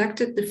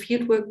conducted the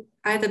fieldwork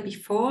either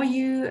before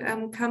you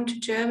come to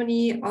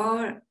Germany,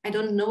 or I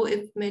don't know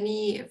if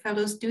many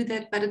fellows do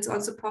that, but it's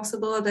also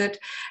possible that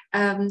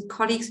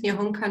colleagues in your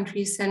home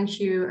country send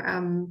you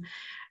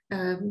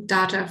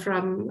data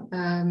from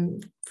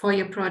for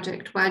your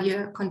project while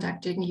you're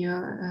conducting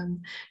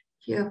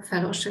your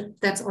fellowship.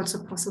 That's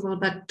also possible,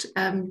 but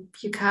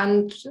you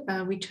can't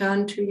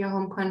return to your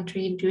home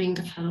country during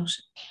the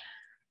fellowship.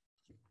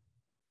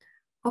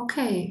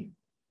 Okay,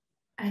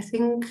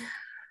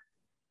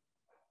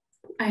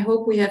 I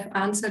hope we have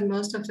answered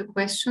most of the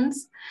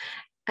questions.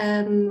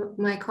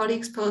 My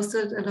colleagues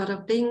posted a lot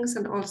of links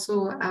and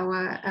also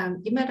our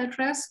email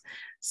address.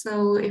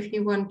 So if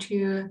you want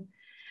to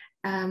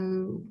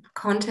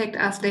contact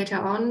us later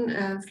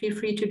on, feel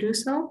free to do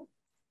so.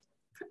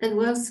 It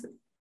was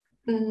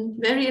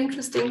very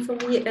interesting for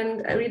me,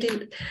 and I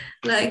really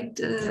liked,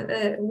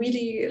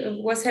 really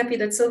was happy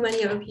that so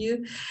many of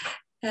you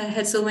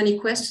had so many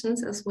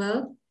questions as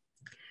well.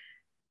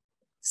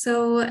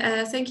 So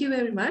thank you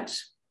very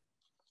much.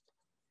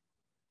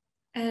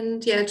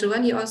 And yeah,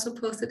 Giovanni also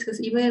posted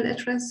his email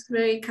address,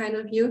 very kind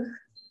of you.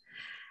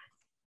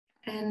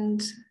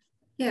 And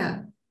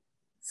yeah,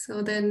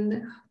 so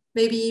then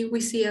maybe we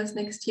see us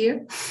next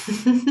year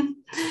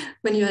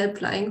when you are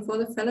applying for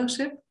the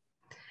fellowship.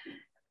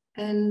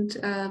 And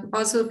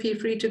also feel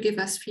free to give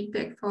us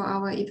feedback for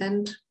our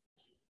event.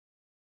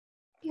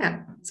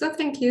 Yeah, so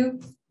thank you.